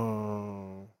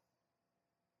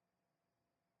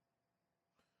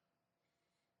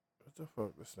 What the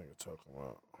fuck this nigga talking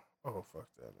about? Oh, fuck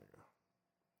that nigga.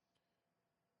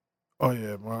 Oh,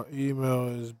 yeah. My email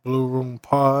is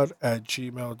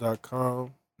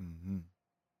blueroompod@gmail.com. Mm-hmm.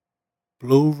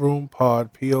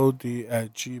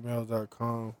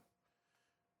 blueroompod@gmail.com.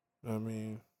 I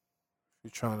mean, if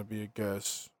you're trying to be a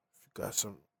guest, if you got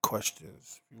some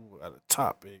questions, if you got a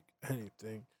topic,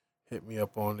 anything, hit me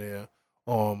up on there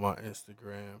on my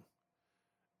Instagram.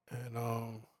 And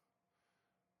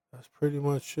that's pretty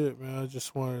much it, man. I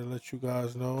just wanted to let you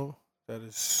guys know that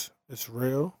it's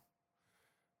real.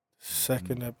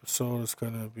 Second episode is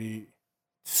gonna be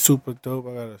super dope.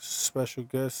 I got a special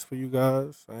guest for you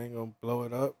guys. I ain't gonna blow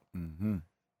it up. Mm-hmm.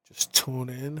 Just tune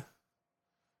in.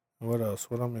 What else?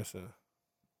 What I'm missing?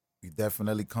 We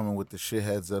definitely coming with the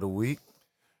shitheads of the week.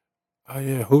 Oh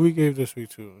yeah, who we gave this week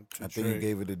to? I think he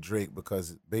gave it to Drake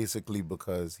because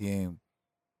he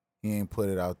ain't put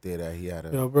it out there that he had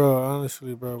a. Yo, bro,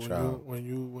 honestly, bro, when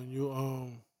you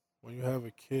have a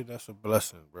kid, that's a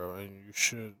blessing, bro, and you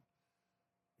should.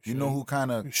 You know who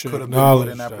kind of should could have been put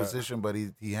in that position, but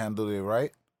he handled it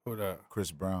right? Who that?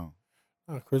 Chris Brown.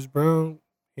 Chris Brown,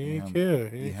 he ain't care.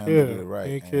 He handled it right.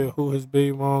 He ain't care who his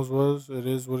baby moms was. It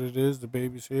is what it is. The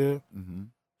baby's here. Mm-hmm.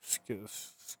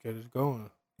 Let's get it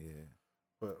going. Yeah.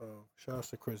 But shout out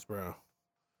to Chris Brown.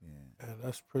 Yeah. And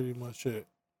that's pretty much it.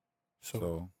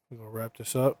 So we're going to wrap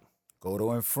this up.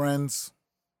 Godo and Friends.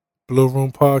 Blue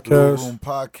Room Podcast. Blue Room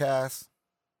Podcast.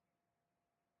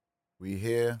 We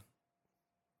here.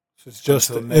 It's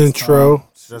just the intro.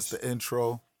 It's just the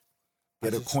intro.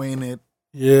 Get acquainted.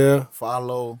 Yeah.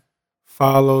 Follow.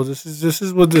 This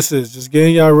is what this is. Just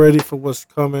getting y'all ready for what's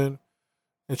coming.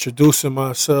 Introducing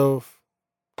myself.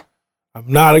 I'm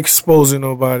not exposing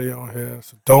nobody on here,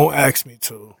 so don't ask me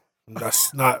to.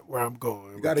 That's not where I'm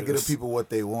going. You got to give the people what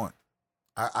they want.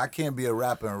 I can't be a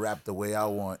rapper and rap the way I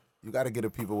want. You got to give the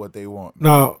people what they want.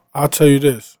 Now, I'll tell you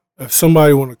this. If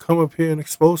somebody want to come up here and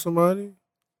expose somebody,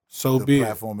 so be it. The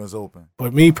platform is open.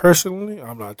 But me personally,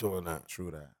 I'm not doing that.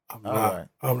 True that. I'm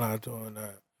not doing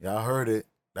that. Y'all heard it.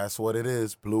 That's what it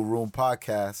is. Blue Room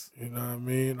Podcast. You know what I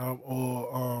mean? I'm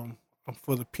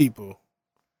for the people.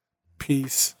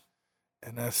 Peace.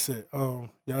 And that's it.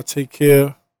 Y'all take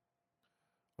care.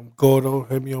 I'm Gordo.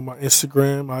 Hit me on my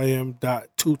Instagram. I am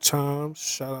 .2times.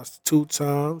 Shout outs to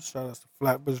 2times. Shout outs to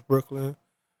Flatbush, Brooklyn,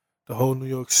 the whole New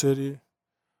York City.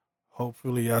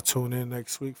 Hopefully y'all tune in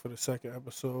next week for the second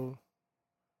episode.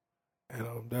 And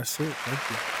that's it. Thank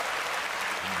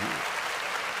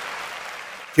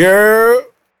you. Yeah.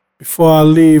 Before I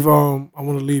leave, I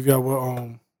want to leave y'all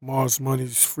with Mars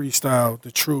Money's freestyle,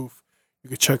 The Truth. You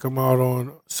can check them out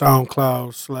on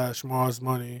SoundCloud /Mars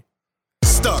Money.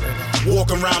 Stuck,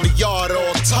 walking around the yard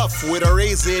all tough with a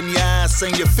razor in your ass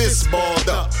and your fist balled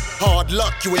up. Hard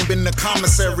luck, you ain't been to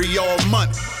commissary all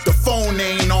month. The phone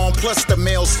ain't on, plus the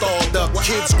mail stalled up.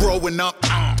 Kids growing up,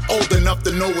 old enough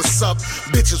to know what's up.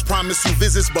 Bitches promise you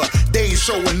visits, but they ain't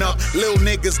showing up. Little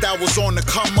niggas that was on the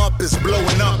come up is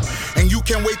blowing up. And you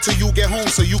can't wait till you get home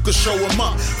so you can show them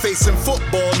up. Facing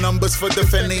football numbers for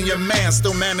defending your man.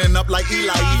 Still manning up like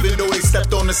Eli, even though he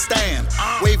stepped on the stand.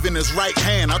 Waving his right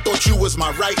hand, I thought you was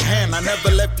my right hand. I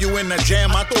never left you in a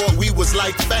jam, I thought we was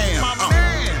like fam.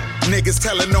 Niggas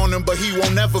telling on him, but he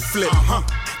won't never flip.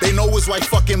 They know his wife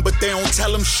fucking, but they don't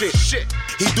tell him shit.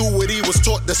 He do what he was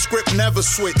taught, the script never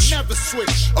switch.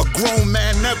 A grown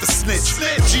man never snitch.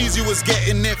 Jeezy was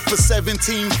getting it for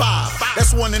 17.5.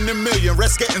 That's 1 in a million,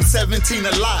 rest getting 17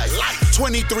 alive.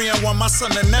 23 and 1, my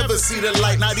son will never see the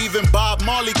light. Not even Bob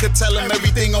Marley could tell him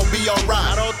everything gon' be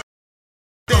alright.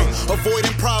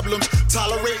 Avoiding problems,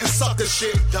 tolerating sucker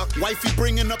shit. Wifey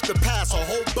bringing up the past, a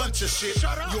whole bunch of shit. You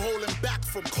holding back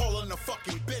from calling a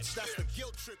fucking bitch. That's the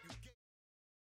guilt trip you get.